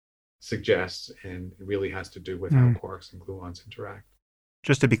name suggests, and it really has to do with how quarks and gluons interact.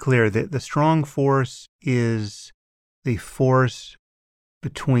 Just to be clear, the strong force is the force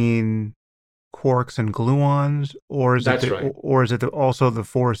between quarks and gluons, or is That's right. Or is it also the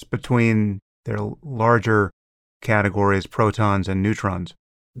force between their larger categories, protons and neutrons?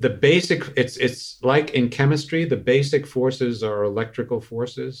 The basic, it's like in chemistry, the basic forces are electrical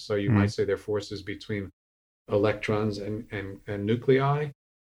forces. So you might say they're forces between electrons and nuclei.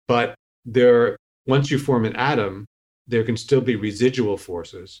 But once you form an atom, there can still be residual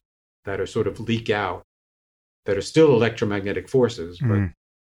forces that are sort of leak out, that are still electromagnetic forces, but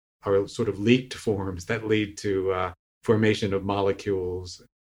are sort of leaked forms that lead to formation of molecules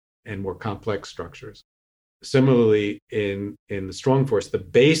and more complex structures. Similarly, in the strong force, the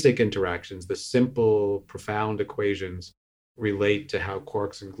basic interactions, the simple, profound equations relate to how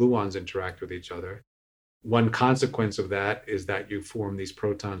quarks and gluons interact with each other. One consequence of that is that you form these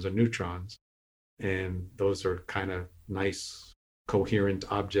protons and neutrons, and those are kind of nice, coherent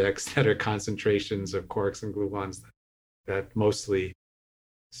objects that are concentrations of quarks and gluons that mostly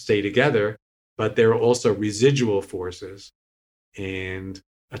stay together, but there are also residual forces, and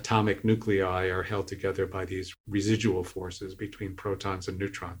atomic nuclei are held together by these residual forces between protons and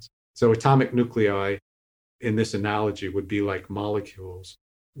neutrons. So atomic nuclei, in this analogy, would be like molecules,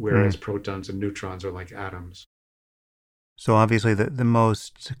 whereas protons and neutrons are like atoms. So obviously the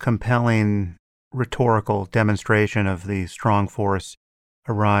most compelling rhetorical demonstration of the strong force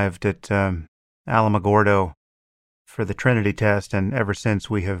arrived at Alamogordo for the Trinity test, and ever since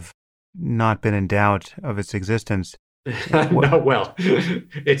we have not been in doubt of its existence. No, well,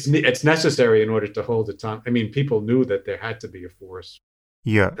 it's necessary in order to hold atomic. I mean, people knew that there had to be a force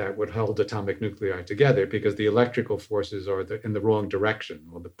that would hold atomic nuclei together, because the electrical forces are in the wrong direction.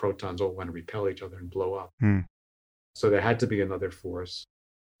 Well, the protons all want to repel each other and blow up. So there had to be another force.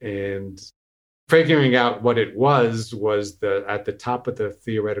 And figuring out what it was at the top of the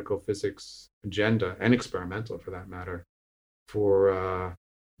theoretical physics agenda, and experimental for that matter, for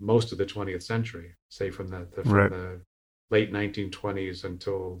most of the 20th century, say from the late 1920s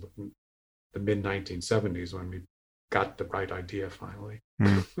until the mid 1970s, when we got the right idea finally.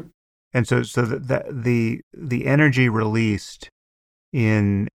 And so the energy released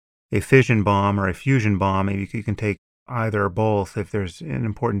in a fission bomb or a fusion bomb, maybe you can take either or both if there's an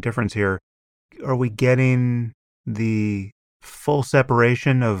important difference here. Are we getting the full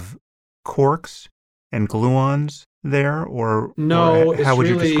separation of quarks and gluons there, or no? How would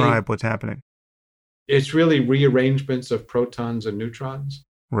you describe what's happening? It's really rearrangements of protons and neutrons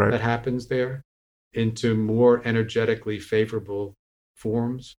that happens there into more energetically favorable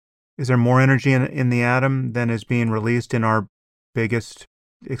forms. Is there more energy in the atom than is being released in our biggest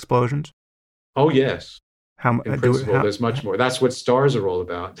explosions? Oh, yes. In principle, there's much more. That's what stars are all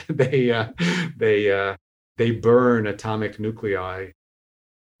about. They burn atomic nuclei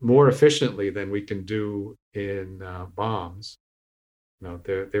more efficiently than we can do in bombs.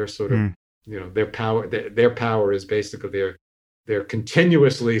 They're sort of their power is basically they're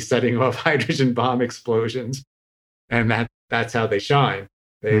continuously setting off hydrogen bomb explosions, and that's how they shine.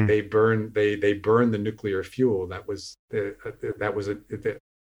 They burn the nuclear fuel.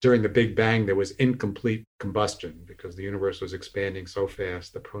 During the Big Bang, there was incomplete combustion because the universe was expanding so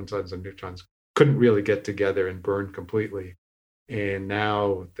fast. The protons and neutrons couldn't really get together and burn completely. And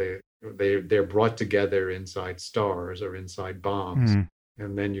now they're brought together inside stars or inside bombs,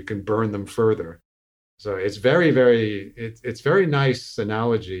 and then you can burn them further. So it's it's very nice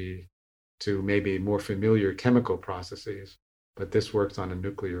analogy to maybe more familiar chemical processes, but this works on a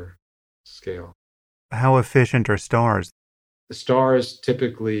nuclear scale. How efficient are stars? The stars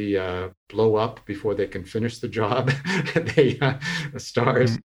typically blow up before they can finish the job.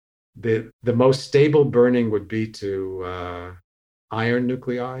 The most stable burning would be to iron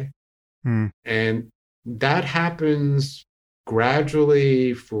nuclei. And that happens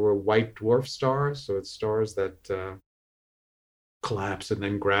gradually for white dwarf stars. So it's stars that collapse and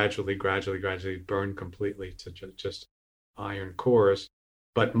then gradually burn completely to just iron cores.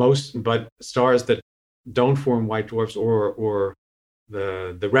 But stars that don't form white dwarfs, or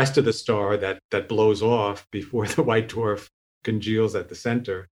the rest of the star that blows off before the white dwarf congeals at the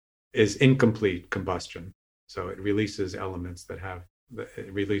center, is incomplete combustion. So it releases elements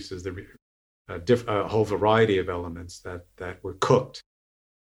it releases a whole variety of elements that were cooked,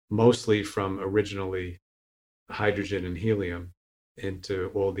 mostly from originally hydrogen and helium, into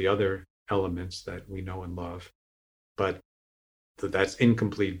all the other elements that we know and love. But that's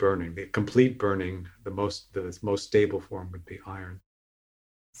incomplete burning. The complete burning, the most stable form would be iron.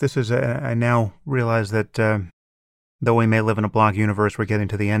 I now realize that though we may live in a block universe, we're getting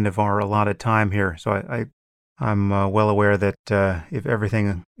to the end of our allotted time here. So I'm well aware that if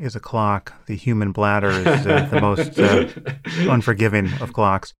everything is a clock, the human bladder is the most unforgiving of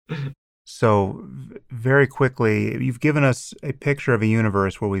clocks. So very quickly, you've given us a picture of a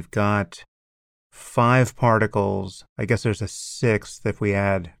universe where we've got 5 particles. I guess there's a 6th if we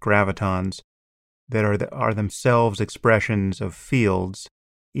add gravitons, that are themselves expressions of fields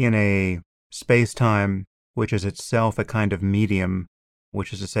in a space-time which is itself a kind of medium,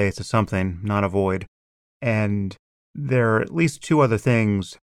 which is to say it's a something, not a void. And there are at least 2 other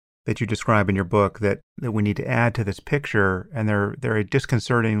things that you describe in your book that we need to add to this picture, and they're a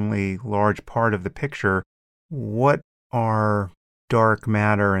disconcertingly large part of the picture. What are dark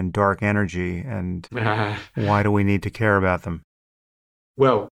matter and dark energy, and why do we need to care about them?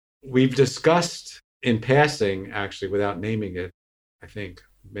 Well, we've discussed in passing, actually, without naming it, I think,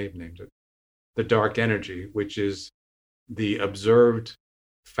 may have named it, the dark energy, which is the observed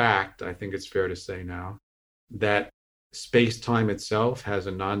fact, I think it's fair to say now, that space-time itself has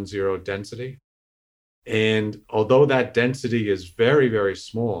a non-zero density. And although that density is very, very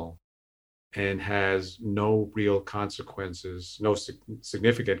small and has no real consequences, no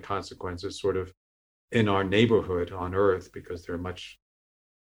significant consequences sort of in our neighborhood on Earth, because there are much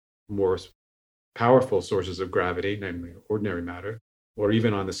more powerful sources of gravity, namely ordinary matter, or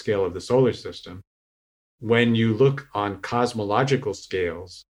even on the scale of the solar system, when you look on cosmological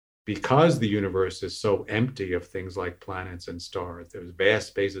scales, because the universe is so empty of things like planets and stars, there's vast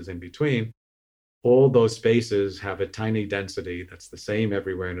spaces in between, all those spaces have a tiny density that's the same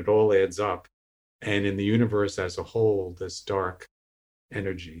everywhere, and it all adds up. And in the universe as a whole, this dark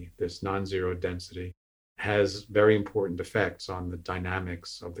energy, this non-zero density, has very important effects on the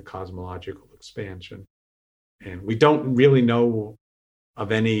dynamics of the cosmological expansion. And we don't really know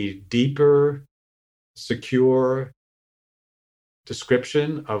of any deeper, secure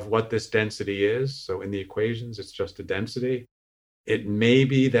description of what this density is. So in the equations, it's just a density. It may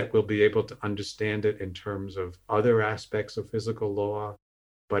be that we'll be able to understand it in terms of other aspects of physical law,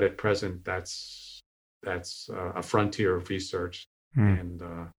 but at present, that's a frontier of research and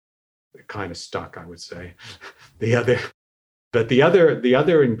kind of stuck, I would say. The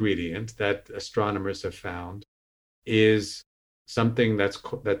other ingredient that astronomers have found is something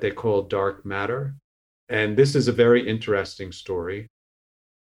that they call dark matter. And this is a very interesting story.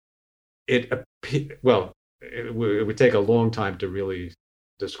 It would take a long time to really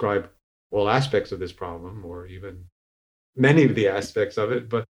describe all aspects of this problem, or even many of the aspects of it,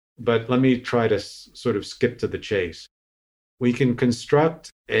 but let me try to sort of skip to the chase. We can construct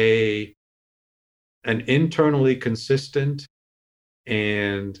an internally consistent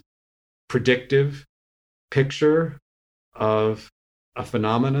and predictive picture of a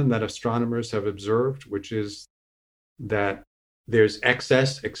phenomenon that astronomers have observed, which is that there's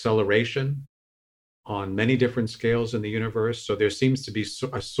excess acceleration on many different scales in the universe. So there seems to be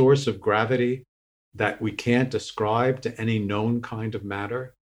a source of gravity that we can't ascribe to any known kind of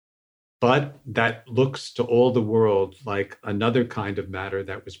matter, but that looks to all the world like another kind of matter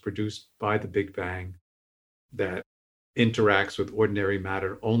that was produced by the Big Bang, that interacts with ordinary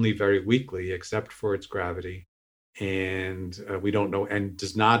matter only very weakly, except for its gravity. And we don't know, and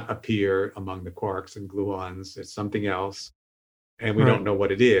does not appear among the quarks and gluons. It's something else, and we don't know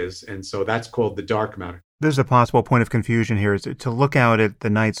what it is. And so that's called the dark matter. There's a possible point of confusion here, is to look out at the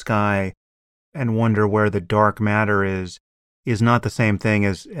night sky and wonder where the dark matter is not the same thing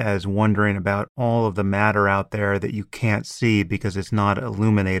as wondering about all of the matter out there that you can't see because it's not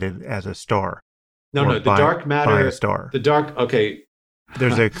illuminated as a star. No, the dark matter, by a star. Okay.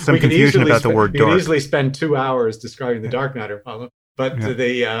 There's some confusion about the word dark. We can easily spend 2 hours describing the dark matter problem, but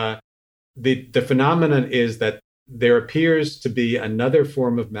the phenomenon is that there appears to be another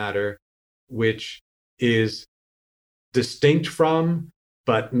form of matter which is distinct from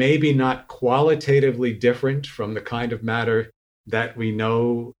but maybe not qualitatively different from the kind of matter that we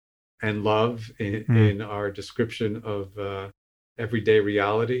know and love in our description of everyday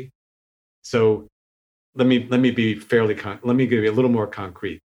reality. So let me be let me give you a little more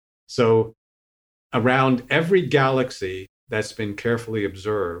concrete. So around every galaxy that's been carefully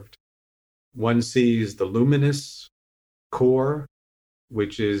observed, one sees the luminous core,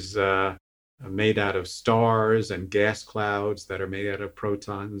 which is made out of stars and gas clouds that are made out of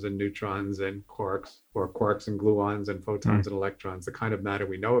protons and neutrons and quarks, or quarks and gluons and photons and electrons, the kind of matter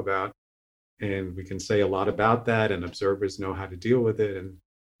we know about. And we can say a lot about that, and observers know how to deal with it and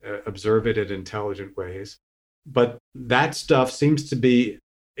observe it in intelligent ways. But that stuff seems to be,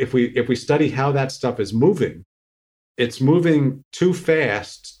 if we study how that stuff is moving, it's moving too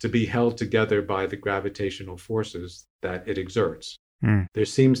fast to be held together by the gravitational forces that it exerts. There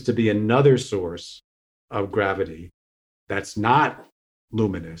seems to be another source of gravity that's not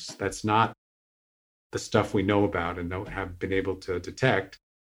luminous, that's not the stuff we know about and have been able to detect,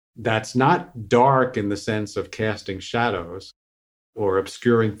 that's not dark in the sense of casting shadows or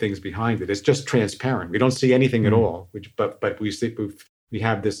obscuring things behind it. It's just transparent. We don't see anything at all, but we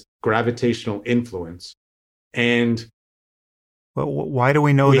have this gravitational influence. And why do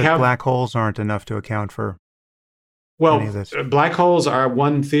we know that black holes aren't enough to account for any of this? Black holes are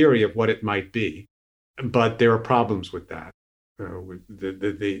one theory of what it might be, but there are problems with that.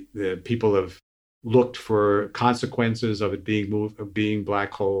 The people have looked for consequences of it being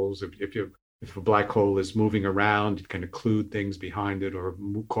black holes. If a black hole is moving around, it can occlude things behind it or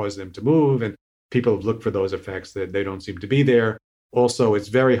cause them to move. And people have looked for those effects that they don't seem to be there. Also, it's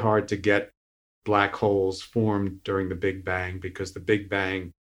very hard to get black holes formed during the Big Bang, because the Big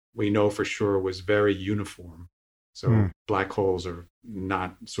Bang, we know for sure, was very uniform. So black holes are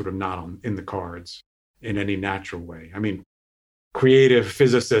not in the cards in any natural way. I mean, creative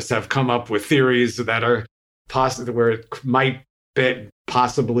physicists have come up with theories that are possible, where it might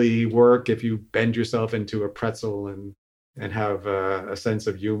possibly work if you bend yourself into a pretzel and have a sense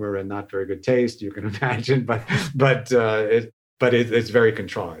of humor and not very good taste, you can imagine. But it's very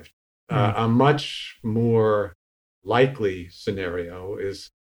contrived. A much more likely scenario is,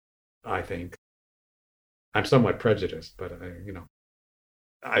 I think, I'm somewhat prejudiced, but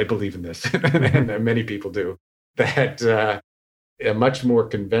I believe in this, and many people do, that a much more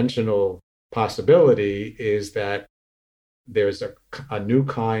conventional possibility is that there's a new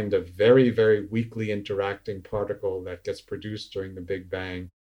kind of very, very weakly interacting particle that gets produced during the Big Bang,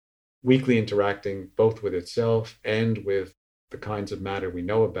 weakly interacting both with itself and with the kinds of matter we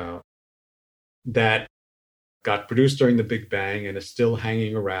know about, that got produced during the Big Bang and is still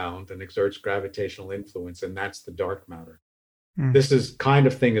hanging around and exerts gravitational influence, and that's the dark matter. This kind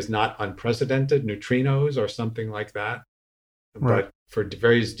of thing is not unprecedented. Neutrinos or something like that. Right. But for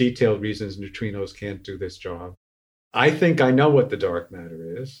various detailed reasons, neutrinos can't do this job. I think I know what the dark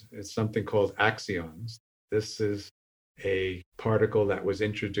matter is. It's something called axions. This is a particle that was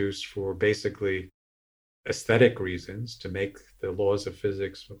introduced for basically aesthetic reasons, to make the laws of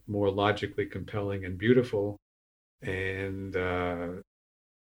physics more logically compelling and beautiful. And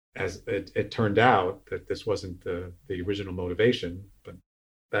as it turned out that this wasn't the original motivation, but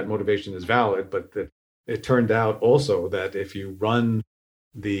that motivation is valid. But it turned out also that if you run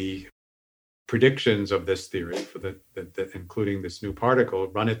the predictions of this theory, for including this new particle,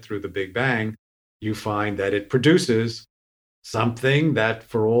 run it through the Big Bang, you find that it produces something that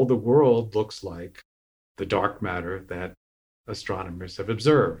for all the world looks like the dark matter that astronomers have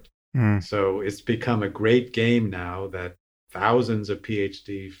observed. So it's become a great game now that thousands of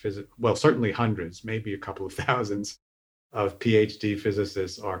PhD certainly hundreds, maybe a couple of thousands of PhD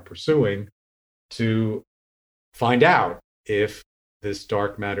physicists are pursuing, to find out if this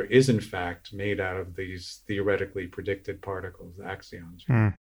dark matter is in fact made out of these theoretically predicted particles, the axions.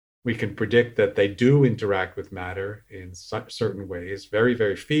 We can predict that they do interact with matter in certain ways, very,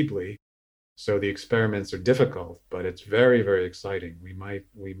 very feebly. So the experiments are difficult, but it's very, very exciting. We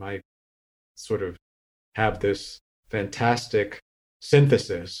might sort of have this fantastic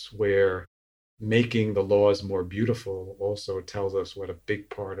synthesis where making the laws more beautiful also tells us what a big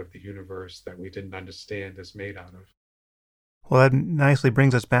part of the universe that we didn't understand is made out of. Well, that nicely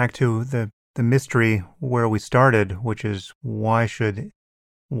brings us back to the mystery where we started, which is, why should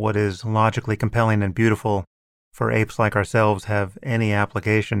what is logically compelling and beautiful for apes like ourselves have any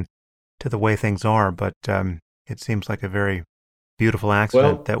application to the way things are? But it seems like a very beautiful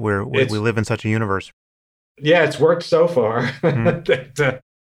accident that we live in such a universe. Yeah, it's worked so far.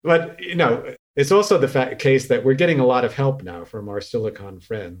 But, it's also the case that we're getting a lot of help now from our Silicon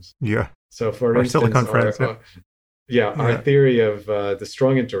friends. Yeah. So, for instance, Yeah, our Yeah. theory of the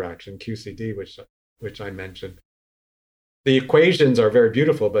strong interaction, QCD, which I mentioned, the equations are very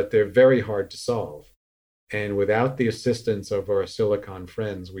beautiful, but they're very hard to solve. And without the assistance of our silicon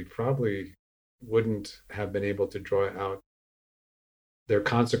friends, we probably wouldn't have been able to draw out their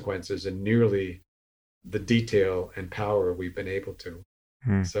consequences in nearly the detail and power we've been able to.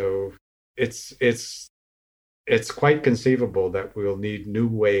 Hmm. So it's quite conceivable that we'll need new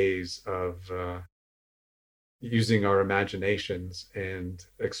ways of using our imaginations and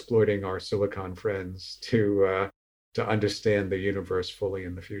exploiting our silicon friends to understand the universe fully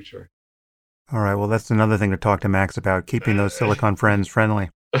in the future. All right. Well, that's another thing to talk to Max about, keeping those silicon friends friendly,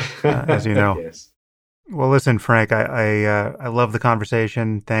 as you know. Yes. Well, listen, Frank, I love the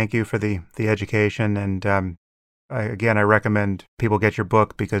conversation. Thank you for the education. And I recommend people get your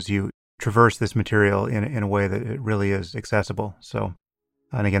book because you traverse this material in a way that it really is accessible. So,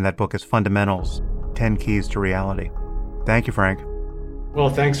 and again, that book is Fundamentals, 10 Keys to Reality. Thank you, Frank. Well,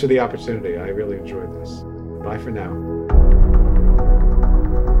 thanks for the opportunity. I really enjoyed this. Bye for now.